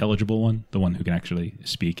more intelligible one, the one who can actually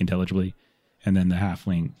speak intelligibly. And then the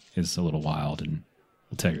halfling is a little wild and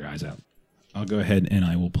will tear your eyes out. I'll go ahead and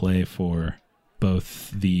I will play for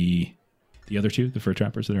both the other two, the fur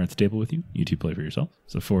trappers that are at the table with you. You two play for yourself.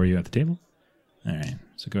 So 4 of you at the table. All right.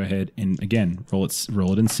 So go ahead and again roll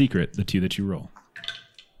it in secret. The 2 that you roll.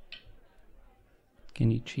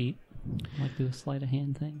 Can you cheat? Like do a sleight of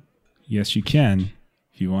hand thing? Yes, you can.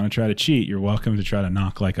 If you want to try to cheat, you're welcome to try to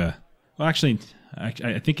knock like a. Well, actually,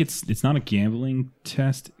 I think it's not a gambling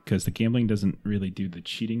test because the gambling doesn't really do the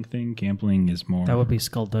cheating thing. Gambling is more. That would be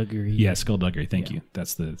skullduggery. Yeah, skullduggery. Thank you.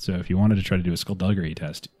 That's the. So if you wanted to try to do a skullduggery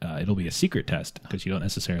test, it'll be a secret test because you don't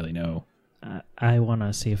necessarily know. I want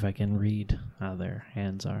to see if I can read how their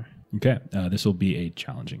hands are. Okay, this will be a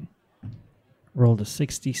challenging. Rolled a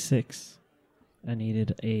 66. I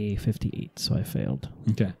needed a 58, so I failed.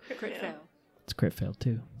 Okay, Crit fail. It's crit fail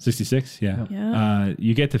too. 66. Yeah. Yeah.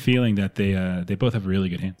 You get the feeling that they both have really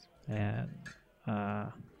good hands. And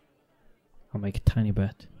I'll make a tiny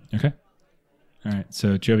bet. Okay. All right.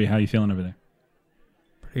 So Jovi, how you feeling over there?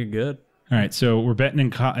 Pretty good. All right. So we're betting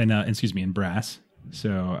in brass.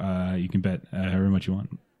 So you can bet however much you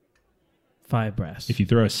want. 5 brass. If you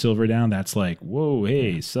throw a silver down, that's like, whoa,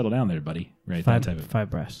 hey, settle down there, buddy. Right, that type of. 5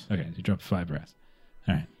 brass. Okay, so you drop 5 brass.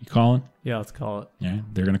 All right, you calling? Yeah, let's call it. All right,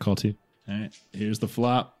 they're gonna call too. All right, here's the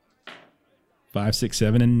flop. 5, 6,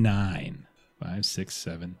 7, and 9. 5, 6,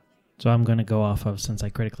 7. So I'm going to go off of, since I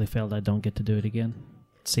critically failed, I don't get to do it again.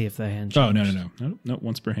 See if the hand Oh no, changes. no,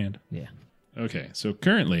 once per hand. Yeah. Okay, so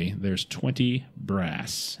currently there's 20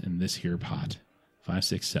 brass in this here pot. 5,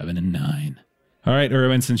 6, 7, and 9. All right,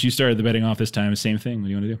 Erwin, since you started the betting off this time, same thing. What do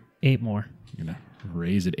you want to do? 8 more. You're going to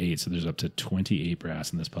raise it 8, so there's up to 28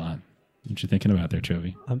 brass in this pot. What you thinking about there,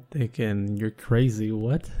 Chovy? I'm thinking you're crazy.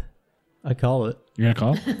 What? I call it. You're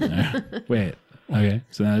going to call? Wait. Okay,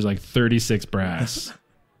 so now there's like 36 brass.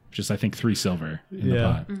 Just, I think, 3 silver in the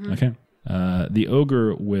pot. Mm-hmm. Okay. The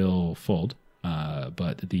ogre will fold,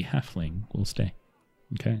 but the halfling will stay.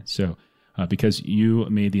 Okay, so because you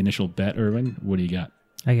made the initial bet, Erwin, what do you got?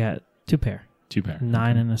 I got 2 pair. 2 pair.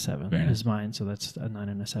 9 and a 7 Very nice. is mine, so that's a 9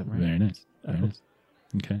 and a 7, right? Very nice. Very nice.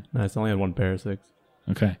 Okay. Nice. I only had 1 pair of 6.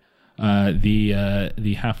 Okay.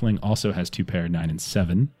 The halfling also has 2 pair, 9 and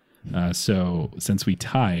 7. So since we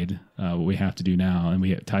tied, what we have to do now, and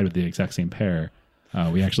we tied with the exact same pair,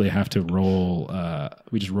 we actually have to roll.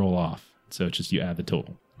 We just roll off. So it's just you add the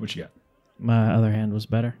total. What you got? My other hand was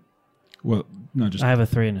better. Well, no, just I have a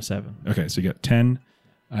 3 and a 7. okay. So you got 10.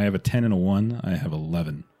 I have a 10 and a 1. I have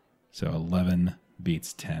 11. So 11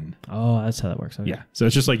 beats 10. Oh, that's how that works. Okay. Yeah. So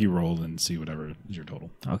it's just like you roll and see whatever is your total.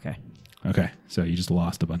 Okay. Okay. So you just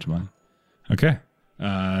lost a bunch of money. Okay.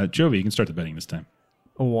 Jovi, you can start the betting this time.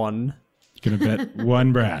 A 1. You're going to bet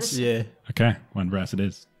 1 brass. Yeah. Okay. 1 brass it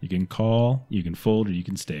is. You can call, you can fold, or you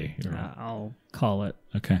can stay. I'll call it.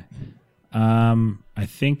 Okay. I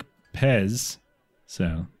think Pez,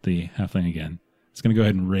 so the halfling again, is going to go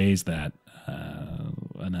ahead and raise that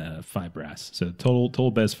on a 5 brass. So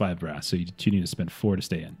total Bez 5 brass. So you need to spend 4 to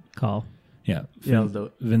stay in. Call. Yeah. Yeah, I'll do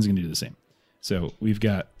it. Vin's going to do the same. So we've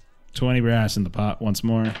got 20 brass in the pot once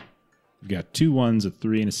more. We've got 2 1s, a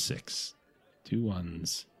 3, and a 6. 2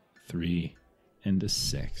 1s, 3, and a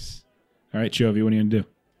 6. All right, Jovi, what are you going to do?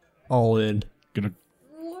 All in. Gonna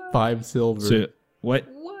 5 silver. so what?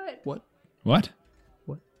 What? What?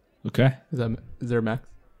 What? Okay. Is there a max?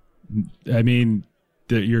 I mean,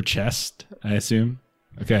 your chest, I assume.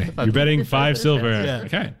 Okay. You're betting 5 silver. Yeah.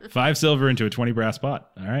 Okay. 5 silver into a 20 brass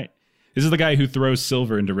pot. All right. This is the guy who throws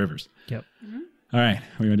silver into rivers. Yep. All right.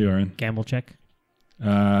 What are you going to do, Aaron? Gamble check.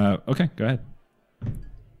 Okay. Go ahead.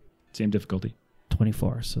 Same difficulty.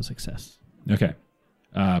 24, so success. Okay.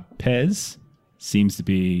 Pez seems to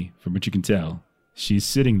be, from what you can tell, she's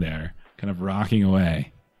sitting there kind of rocking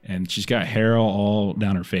away. And she's got hair all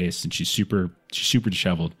down her face, and she's super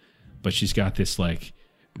disheveled, but she's got this like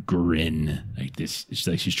grin, like this. It's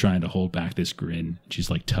like she's trying to hold back this grin. She's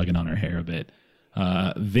like tugging on her hair a bit.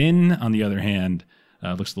 Vin, on the other hand,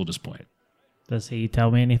 looks a little disappointed. Does he tell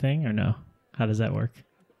me anything or no? How does that work?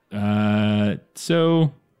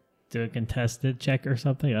 So Do a contested check or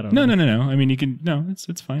something? I don't know. no. I mean, you can. No,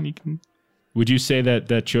 it's fine. You can. Would you say that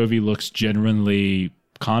Chovy looks genuinely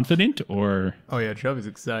confident, or Oh yeah, Jovi's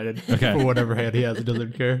excited. Okay. For whatever hand he has, he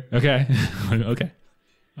doesn't care. okay, okay?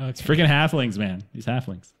 It's freaking halflings, man. These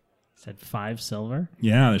halflings. Said 5 silver?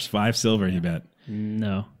 Yeah, there's 5 silver. You bet.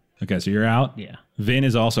 No. Okay, so you're out. Yeah. Vin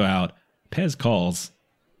is also out. Pez calls.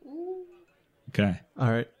 Okay, All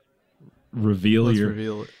right. reveal Let's your.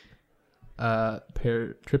 reveal it.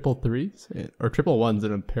 Pair triple 3s or triple 1s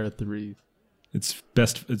and a pair of 3s.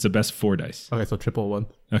 It's a best 4 dice. Okay, so triple 1.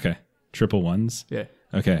 Okay, triple 1s. Yeah.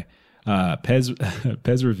 Okay,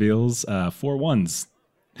 Pez reveals 4 1s.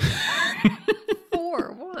 4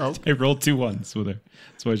 one. I rolled 2 1s with her.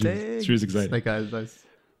 That's why Dang. she was excited. Snake eyes, nice.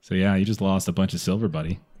 So yeah, you just lost a bunch of silver,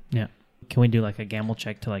 buddy. Yeah. Can we do like a gamble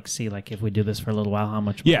check to like see like if we do this for a little while, how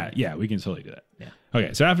much? Yeah, we can totally do that. Yeah.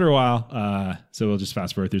 Okay, so after a while, so we'll just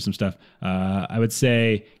fast forward through some stuff. I would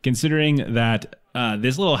say, considering that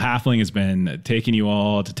this little halfling has been taking you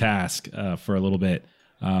all to task for a little bit,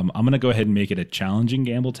 I'm going to go ahead and make it a challenging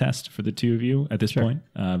gamble test for the two of you at this point.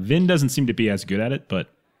 Vin doesn't seem to be as good at it, but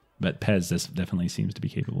Pez definitely seems to be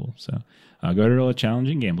capable. So go ahead and roll a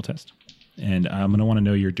challenging gamble test. And I'm going to want to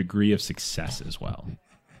know your degree of success as well.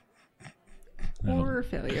 Or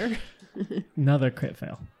failure. Another crit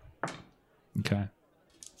fail. Okay.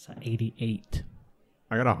 It's an 88.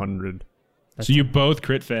 I got 100. So you both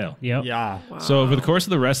crit fail. Yep. Yeah. Wow. So over the course of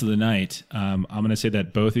the rest of the night, I'm going to say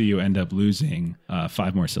that both of you end up losing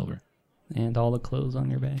 5 more silver. And all the clothes on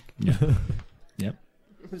your back. Yeah. Yep.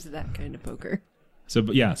 It was that kind of poker. So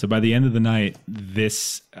by the end of the night,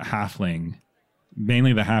 this halfling,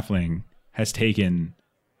 mainly the halfling, has taken,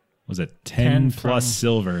 was it 10 plus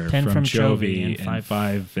silver 10 from from Chovy Chovy and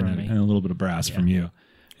 5 from and me. a little bit of brass from you.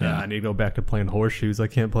 Yeah, I need to go back to playing horseshoes. I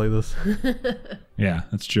can't play this. Yeah,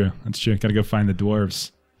 that's true. Got to go find the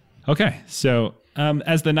dwarves. Okay, so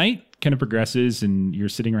as the night kind of progresses and you're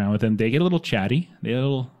sitting around with them, they get a little chatty. They get a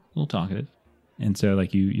little talkative. And so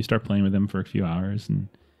like you start playing with them for a few hours and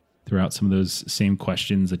throw out some of those same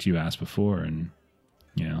questions that you asked before. And,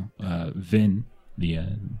 Vin, the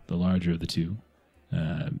larger of the two,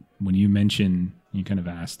 when you mention, you kind of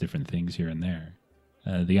ask different things here and there.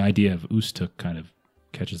 The idea of Ustuk kind of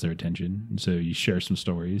catches their attention. And so you share some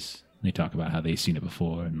stories. They talk about how they've seen it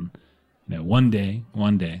before. And, one day,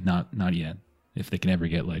 not yet. If they can ever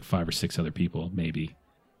get like 5 or 6 other people, maybe.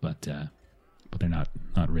 But they're not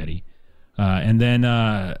ready. And then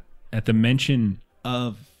at the mention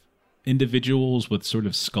of individuals with sort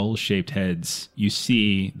of skull-shaped heads, you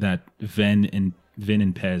see that Vin and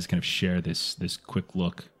Pez kind of share this quick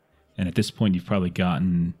look. And at this point, you've probably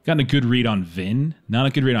gotten a good read on Vin, not a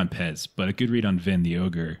good read on Pez, but a good read on Vin, the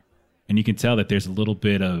ogre. And you can tell that there's a little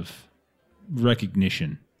bit of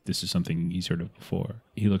recognition. This is something he's heard of before.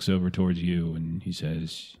 He looks over towards you and he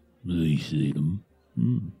says, I see them.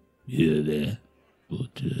 Here, there.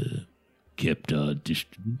 But kept our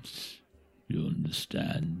distance. You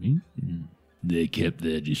understand me? They kept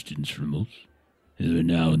their distance from us. Every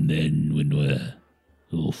now and then, when we're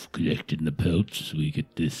off collecting the pelts, we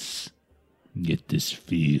get this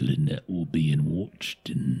feeling that we're being watched,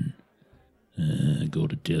 and I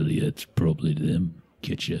gotta tell you, it's probably them.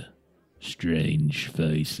 Catch a strange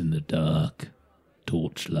face in the dark,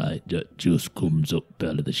 torchlight that just comes up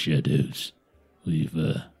out of the shadows.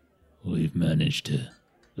 We've managed to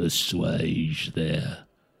assuage their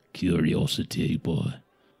curiosity by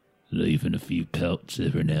leaving a few pelts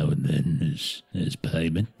every now and then as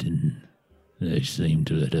payment, and they seem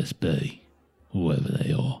to let us be, whoever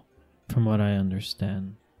they are. From what I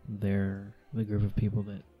understand, they're the group of people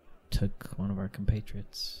that took one of our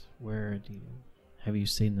compatriots. Have you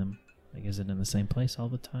seen them? Like, is it in the same place all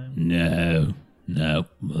the time? No,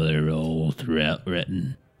 they're all throughout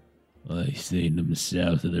Retton. I've seen them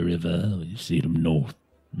south of the river, I've seen them north.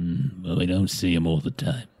 Well, we don't see them all the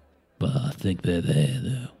time, but I think they're there,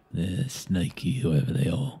 though. They're snaky, whoever they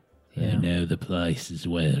are. They know the place as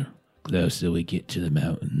well. Closer we get to the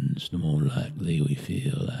mountains, the more likely we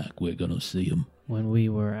feel like we're gonna see them. When we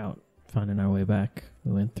were out finding our way back,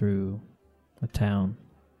 we went through a town,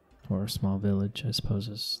 or a small village, I suppose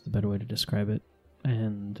is the better way to describe it.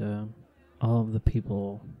 And all of the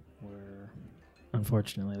people were,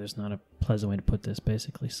 unfortunately, there's not a pleasant way to put this,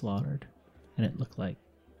 basically slaughtered. And it looked like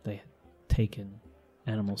they had taken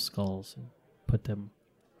animal skulls and put them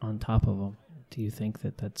on top of them. Do you think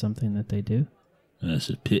that that's something that they do? That's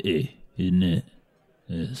a pity, isn't it?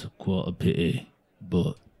 It's quite a pity,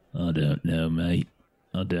 but I don't know, mate.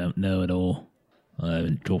 I don't know at all. I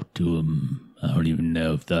haven't talked to them. I don't even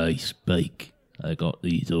know if they speak. They got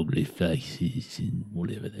these ugly faces and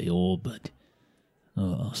whatever they are, but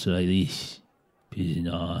I'll say this. Piz and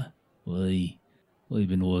I, we've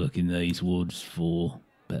been working these woods for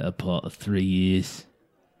the better part of 3 years.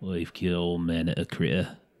 We've killed men at a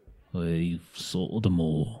critter. We've slaughtered them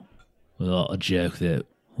all. We like a joke that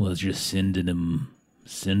we're just sending them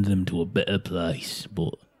to a better place,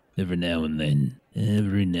 but every now and then,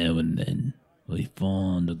 we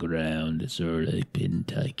find the ground that's already been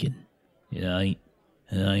taken. There ain't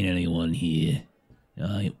anyone here. There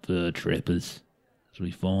ain't fur trappers. So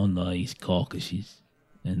we find these carcasses,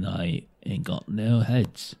 and they ain't got no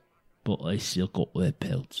heads, but they still got their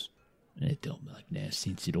pelts. And it don't make no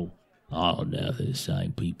sense at all. I don't know if they're the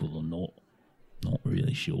same people or not. Not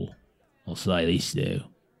really sure. I'll say this though.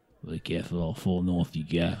 Be careful how far north you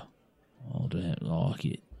go. I don't like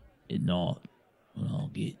it at night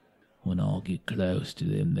when I get close to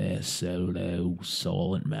them there solo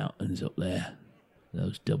silent mountains up there.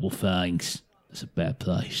 Those double fangs. It's a bad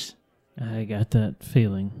place. I got that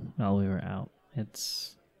feeling while we were out.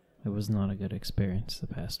 It was not a good experience the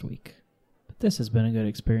past week. But this has been a good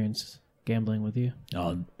experience gambling with you.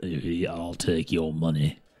 I'll take your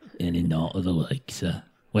money any night of the week, sir.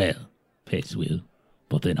 Well, Pets will.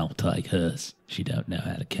 But then I'll take hers. She don't know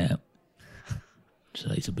how to count.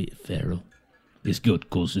 So it's a bit feral. It's good,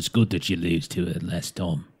 cause it's good that you lose to her last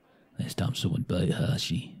time. Last time someone beat her,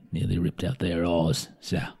 she nearly ripped out their eyes.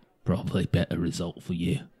 So, probably better result for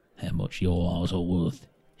you. How much your eyes are worth.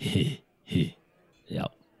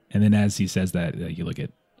 Yep. And then as he says that, you look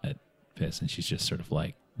at Piss, and she's just sort of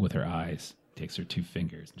like, with her eyes, takes her 2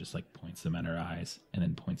 fingers and just like points them at her eyes, and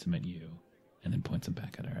then points them at you, and then points them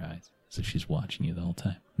back at her eyes. So she's watching you the whole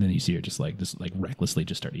time. And then you see her just recklessly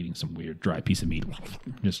just start eating some weird dry piece of meat.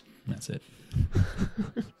 Just, that's it.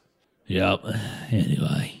 Yep.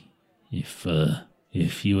 Anyway,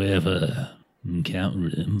 if you ever encounter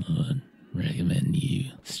them, I'd recommend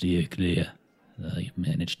you steer clear. We've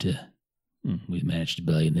managed to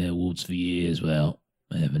be in their woods for years without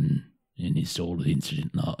having any sort of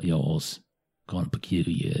incident like yours. Kind of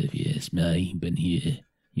peculiar, if you ask me. Been here.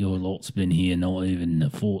 Your lot's been here not even a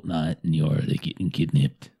fortnight and you're already getting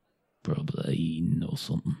kidnapped. Probably eaten or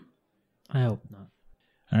something. I hope not.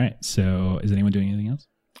 All right. So is anyone doing anything else?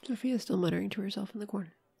 Sophia's still muttering to herself in the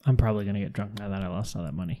corner. I'm probably going to get drunk now that I lost all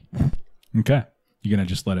that money. Okay. You're going to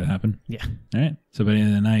just let it happen? Yeah. All right. So by the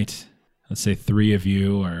end of the night, let's say 3 of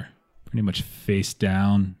you are pretty much face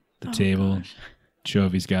down the table. Gosh.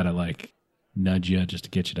 Chovy's got to nudge you just to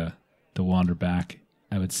get you to wander back.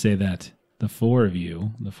 I would say that the 4 of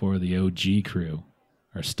you, the 4 of the OG crew,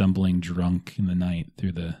 are stumbling drunk in the night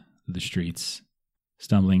through the streets,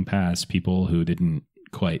 past people who didn't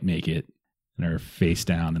quite make it and are face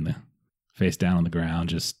down on the ground,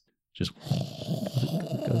 just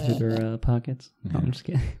Go through their pockets. No, I'm just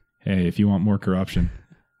kidding. Hey, if you want more corruption,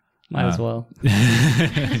 Might as well.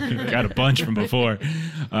 got a bunch from before.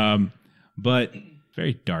 But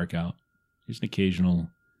very dark out. There's an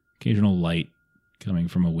occasional light coming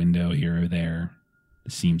from a window here or there.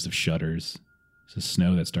 The seams of shutters. There's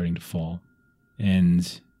snow that's starting to fall.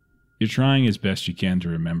 And you're trying as best you can to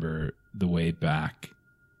remember the way back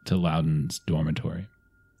to Loudon's dormitory.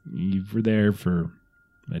 You were there for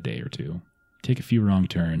a day or 2. Take a few wrong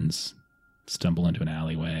turns, stumble into an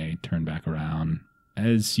alleyway, turn back around.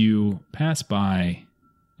 As you pass by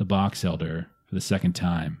the box elder for the second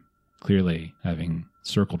time, clearly having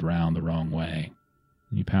circled round the wrong way,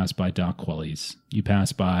 you pass by Doc Quilly's. You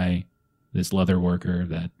pass by this leather worker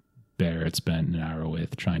that Barrett spent an hour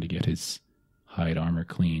with trying to get his hide armor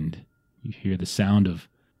cleaned. You hear the sound of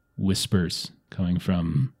whispers coming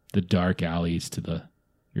from the dark alleys to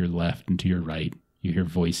your left and to your right. You hear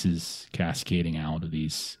voices cascading out of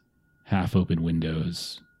these half-open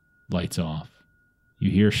windows, lights off.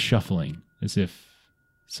 You hear shuffling as if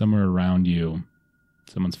somewhere around you,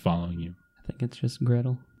 someone's following you. I think it's just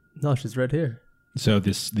Gretel. No, she's right here. So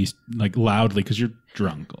these loudly, because you're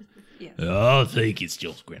drunk. Yes. Oh, I think it's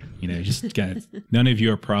just Gretel. Just kind of, none of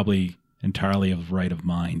you are probably entirely of right of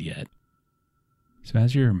mind yet. So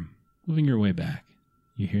as you're moving your way back,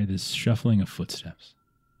 you hear this shuffling of footsteps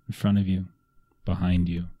in front of you, behind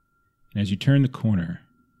you. And as you turn the corner,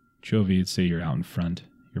 Chovy would say you're out in front.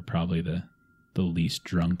 You're probably the least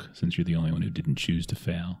drunk since you're the only one who didn't choose to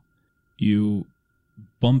fail. You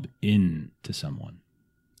bump into someone.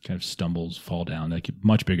 Kind of stumbles, fall down,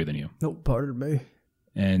 much bigger than you. No, pardon me.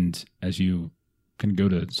 And as you can go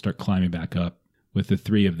to start climbing back up, with the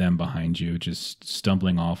 3 of them behind you, just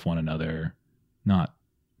stumbling off one another,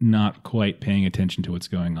 not quite paying attention to what's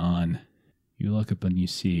going on, you look up and you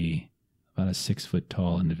see about a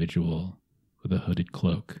 6-foot-tall individual with a hooded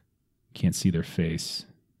cloak. You can't see their face.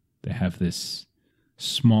 They have this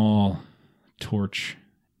small torch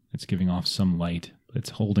that's giving off some light, but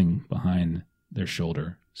it's holding behind their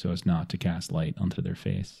shoulder so as not to cast light onto their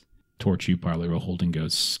face. Torch you partly were holding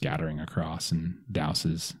goes scattering across and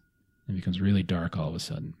douses. It becomes really dark all of a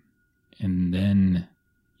sudden. And then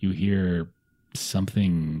you hear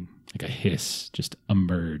something like a hiss just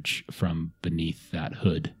emerge from beneath that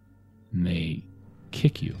hood. And they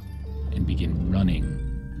kick you and begin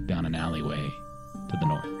running down an alleyway to the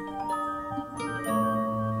north.